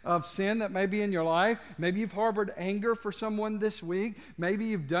repent of sin that may be in your life. Maybe you've harbored anger for someone this week. Maybe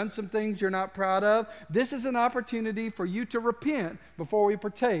you've done some things you're not proud of. This is an opportunity for you to repent before we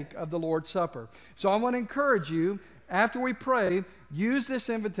partake of the Lord's Supper. So I want to encourage you, after we pray, use this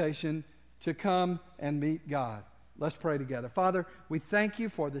invitation to come and meet God. Let's pray together. Father, we thank You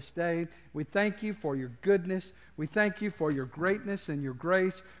for this day. We thank You for Your goodness. We thank You for Your greatness and Your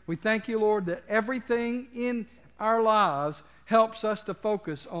grace. We thank You, Lord, that everything in our lives helps us to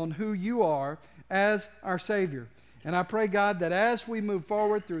focus on who You are as our Savior. And I pray, God, that as we move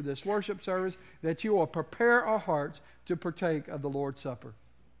forward through this worship service, that You will prepare our hearts to partake of the Lord's Supper.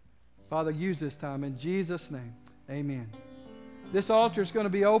 Father, use this time in Jesus' name. Amen. This altar is going to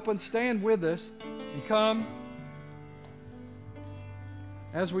be open. Stand with us and come.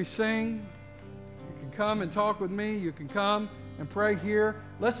 As we sing, you can come and talk with me. You can come and pray here.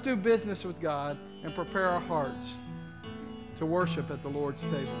 Let's do business with God and prepare our hearts to worship at the Lord's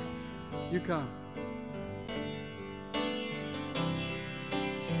table. You come.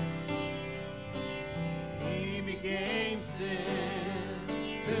 He became sin,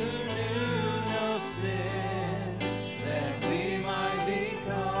 who knew no sin, that we might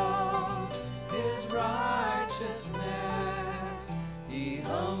become his righteousness. He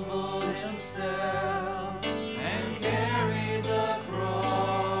humbled himself and carried the cross.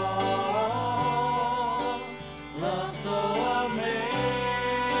 Love so amazing,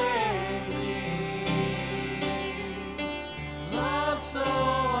 love so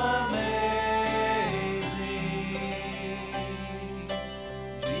amazing.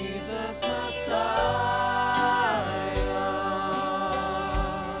 Jesus Messiah,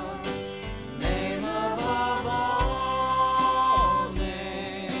 name above all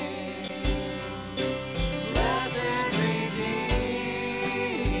names, blessed Redeemer,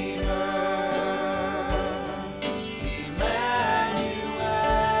 Emmanuel,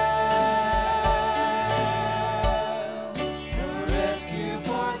 the rescue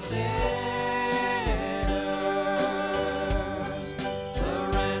for sinners, the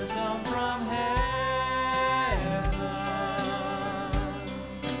ransom from heaven.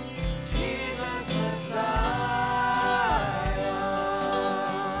 Jesus Messiah,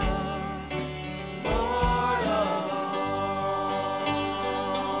 Lord of all.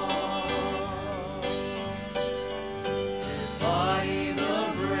 His body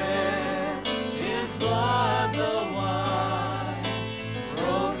the bread, his blood the wine,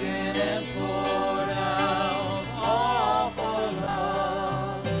 broken and poured out all for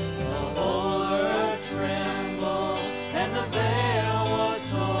love. The whole earth trembled and the veil was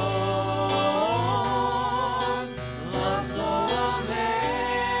torn. Love so amazing,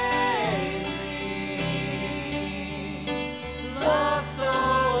 love so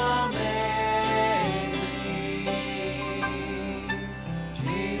amazing.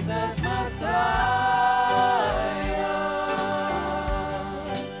 Jesus Messiah,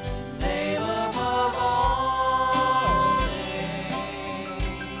 name above all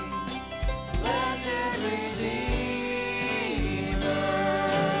names, blessed Redeemer,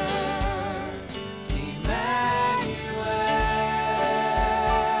 Emmanuel,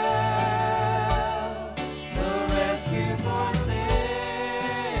 the rescue for sinners,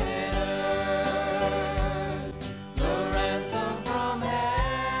 the ransom from heaven.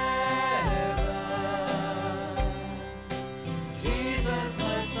 Jesus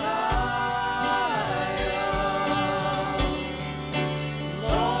Messiah,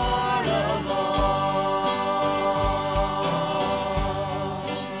 Lord of all.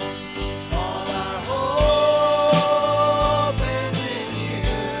 All our hope is in you.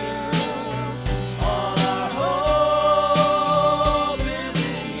 All our hope is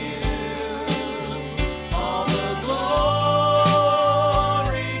in you. All the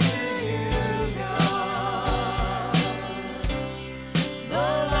glory to you, God, the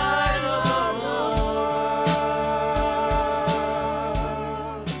light of the world.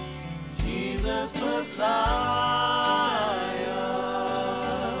 Jesus Messiah,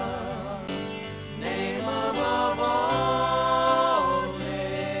 name above all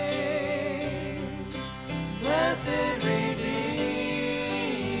names, blessed Redeemer,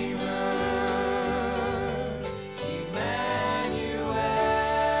 Emmanuel,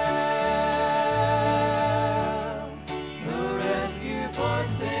 the rescue for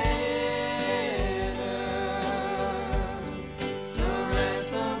sinners, the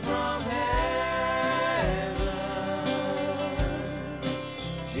ransom from heaven.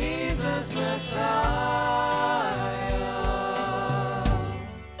 Jesus Messiah,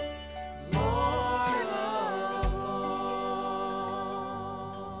 Lord of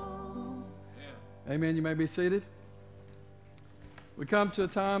all. Amen. You may be seated. We come to a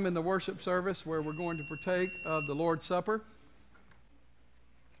time in the worship service where we're going to partake of the Lord's Supper.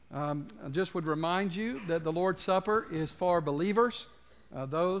 I just would remind you that the Lord's Supper is for believers,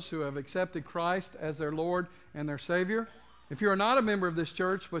 those who have accepted Christ as their Lord and their Savior. If you are not a member of this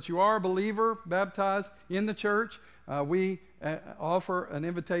church, but you are a believer baptized in the church, we offer an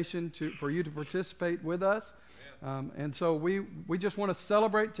invitation for you to participate with us. And so we just want to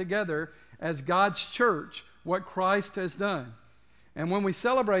celebrate together as God's church what Christ has done. And when we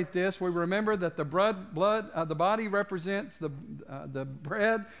celebrate this, we remember that the body represents the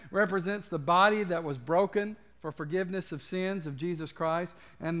bread represents the body that was broken for forgiveness of sins of Jesus Christ,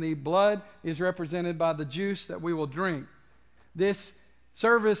 and the blood is represented by the juice that we will drink. This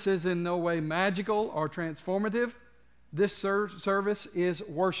service is in no way magical or transformative. This service is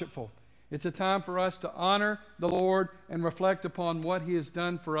worshipful. It's a time for us to honor the Lord and reflect upon what He has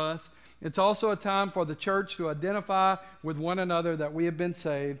done for us. It's also a time for the church to identify with one another that we have been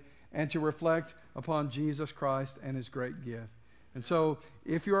saved and to reflect upon Jesus Christ and His great gift. And so,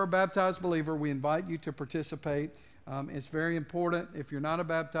 if you're a baptized believer, we invite you to participate. It's very important, if you're not a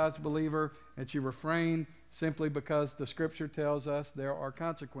baptized believer, that you refrain simply because the Scripture tells us there are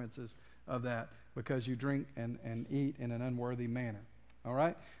consequences of that because you drink and eat in an unworthy manner. All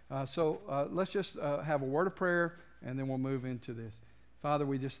right? So let's just have a word of prayer, and then we'll move into this. Father,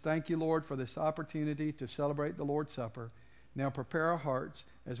 we just thank you, Lord, for this opportunity to celebrate the Lord's Supper. Now prepare our hearts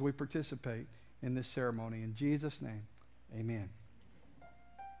as we participate in this ceremony. In Jesus' name, amen.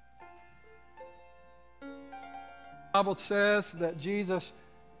 The Bible says that Jesus,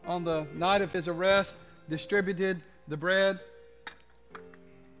 on the night of his arrest, distributed the bread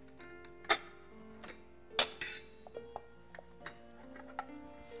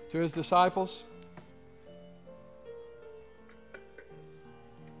to his disciples.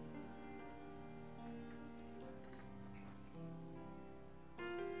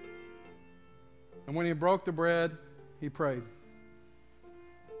 And when he broke the bread, he prayed.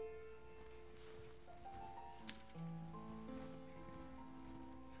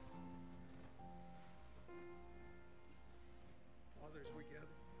 Father, as we gather.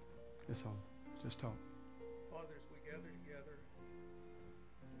 It's home. Just talk. Father, as we gather together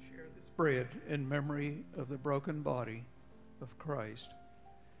to share this bread in memory of the broken body of Christ,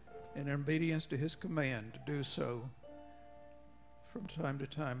 and in obedience to his command to do so from time to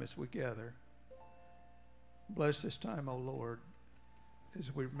time as we gather. Bless this time, O Lord,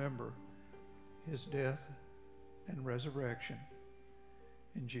 as we remember his death and resurrection.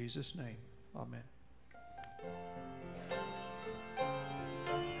 In Jesus' name, amen.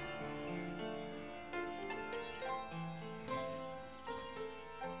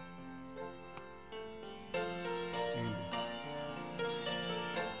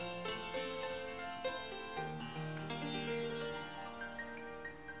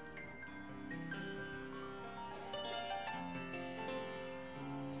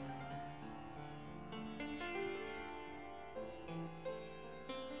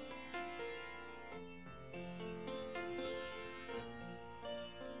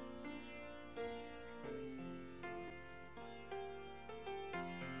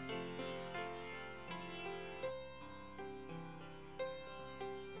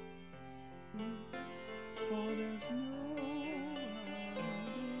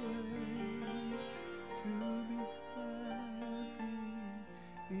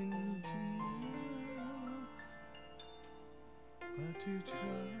 To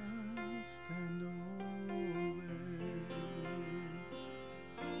trust and obey.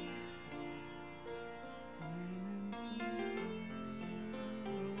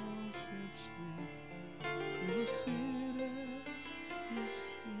 When fellowship sweet, we will sit at His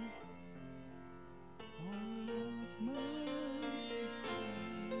feet. All of my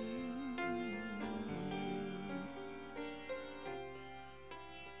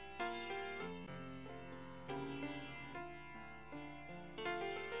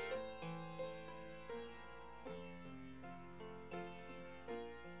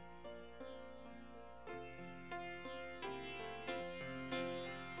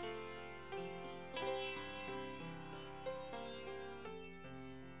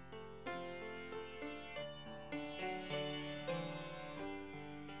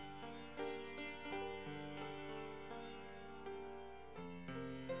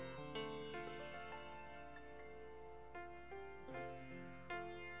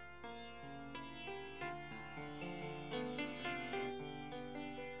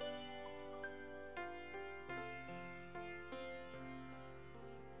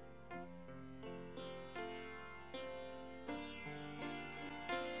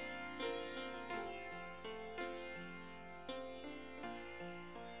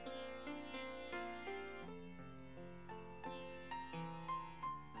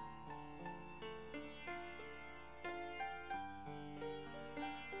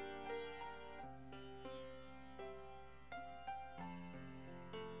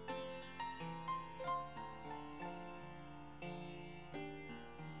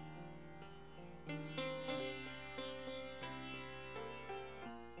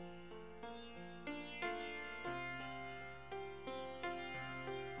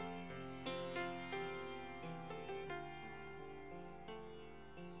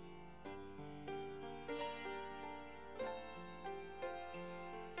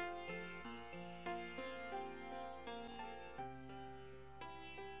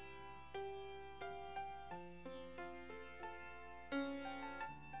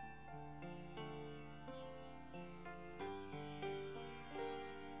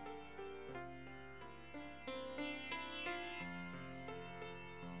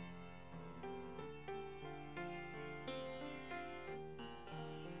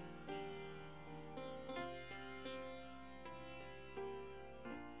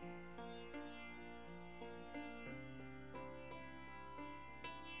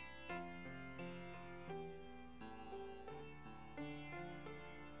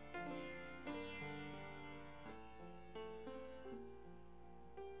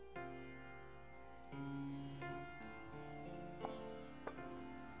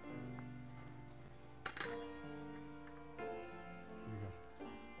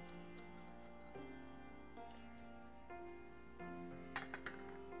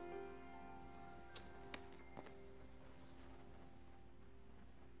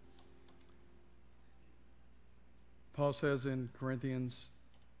Paul says in Corinthians,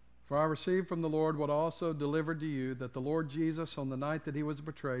 "For I received from the Lord what I also delivered to you, that the Lord Jesus, on the night that he was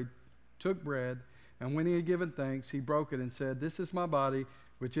betrayed, took bread, and when he had given thanks, he broke it and said, 'This is my body,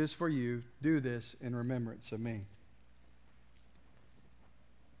 which is for you. Do this in remembrance of me.'"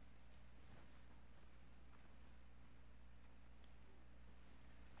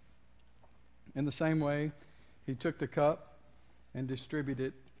 In the same way, he took the cup and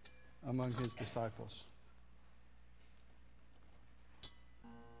distributed it among his disciples.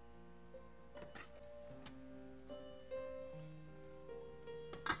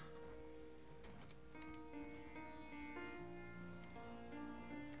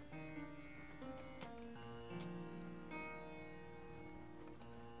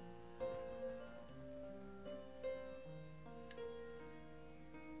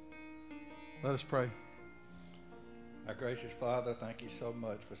 Let us pray. Our gracious Father, thank you so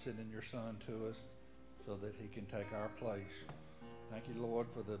much for sending your Son to us so that he can take our place. Thank you, Lord,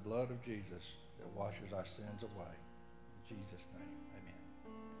 for the blood of Jesus that washes our sins away. In Jesus' name, amen.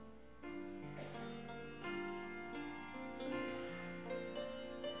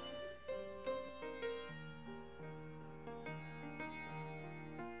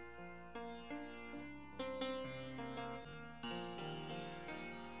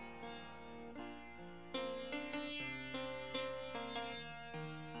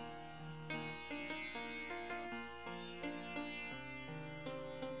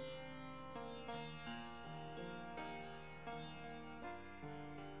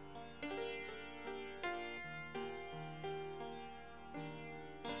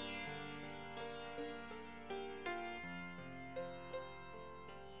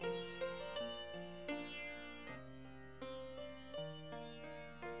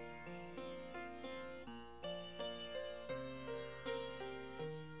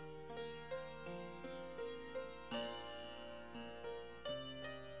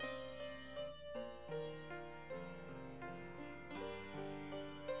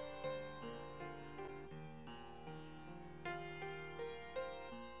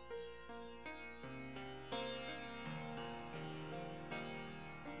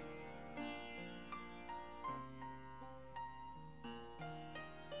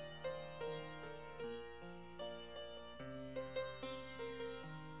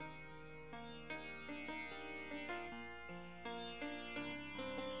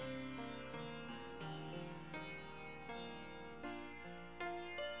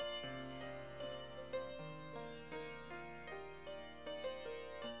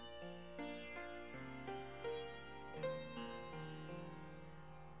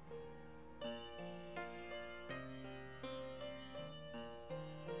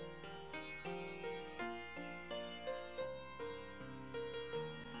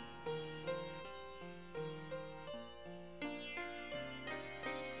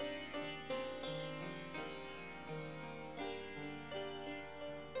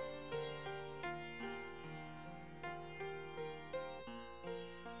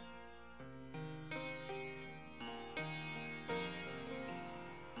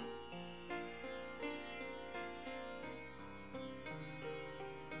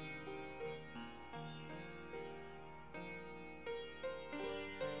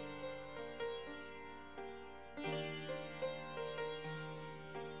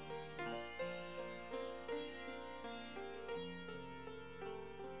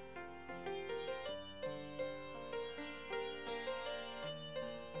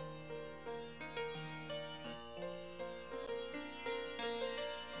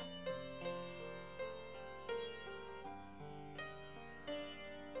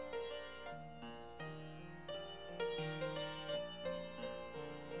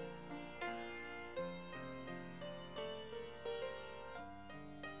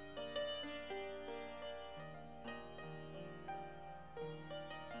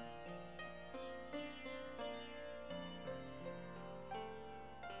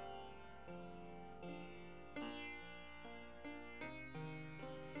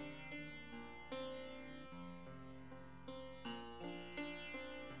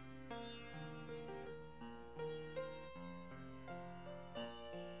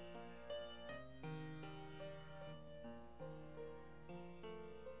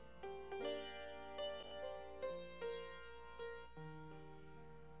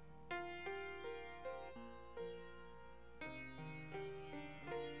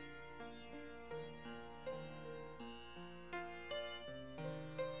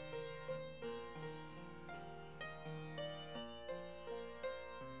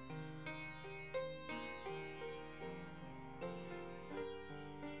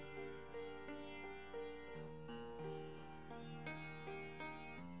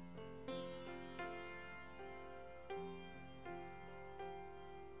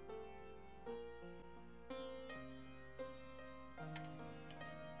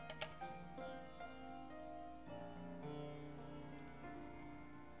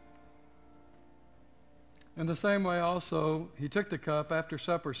 In the same way also, he took the cup after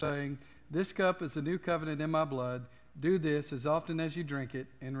supper, saying, "This cup is the new covenant in my blood. Do this as often as you drink it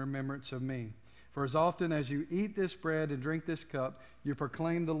in remembrance of me. For as often as you eat this bread and drink this cup, you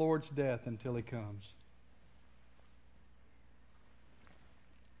proclaim the Lord's death until he comes."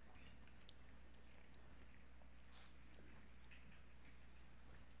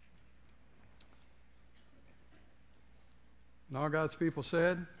 And all God's people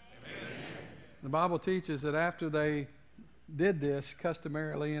said, Amen. The Bible teaches that after they did this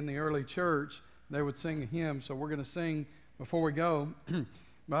customarily in the early church, they would sing a hymn. So we're going to sing before we go.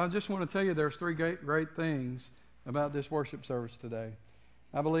 But I just want to tell you there's three great things about this worship service today.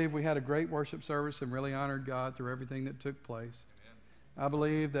 I believe we had a great worship service and really honored God through everything that took place. Amen. I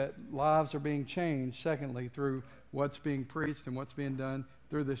believe that lives are being changed, secondly, through what's being preached and what's being done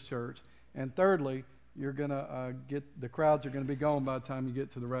through this church. And thirdly, you're going to the crowds are going to be gone by the time you get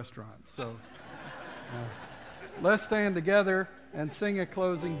to the restaurant. So let's stand together and sing a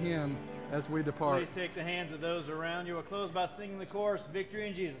closing hymn as we depart. Please take the hands of those around you. We'll close by singing the chorus, Victory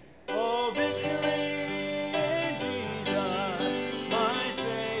in Jesus. Oh, victory!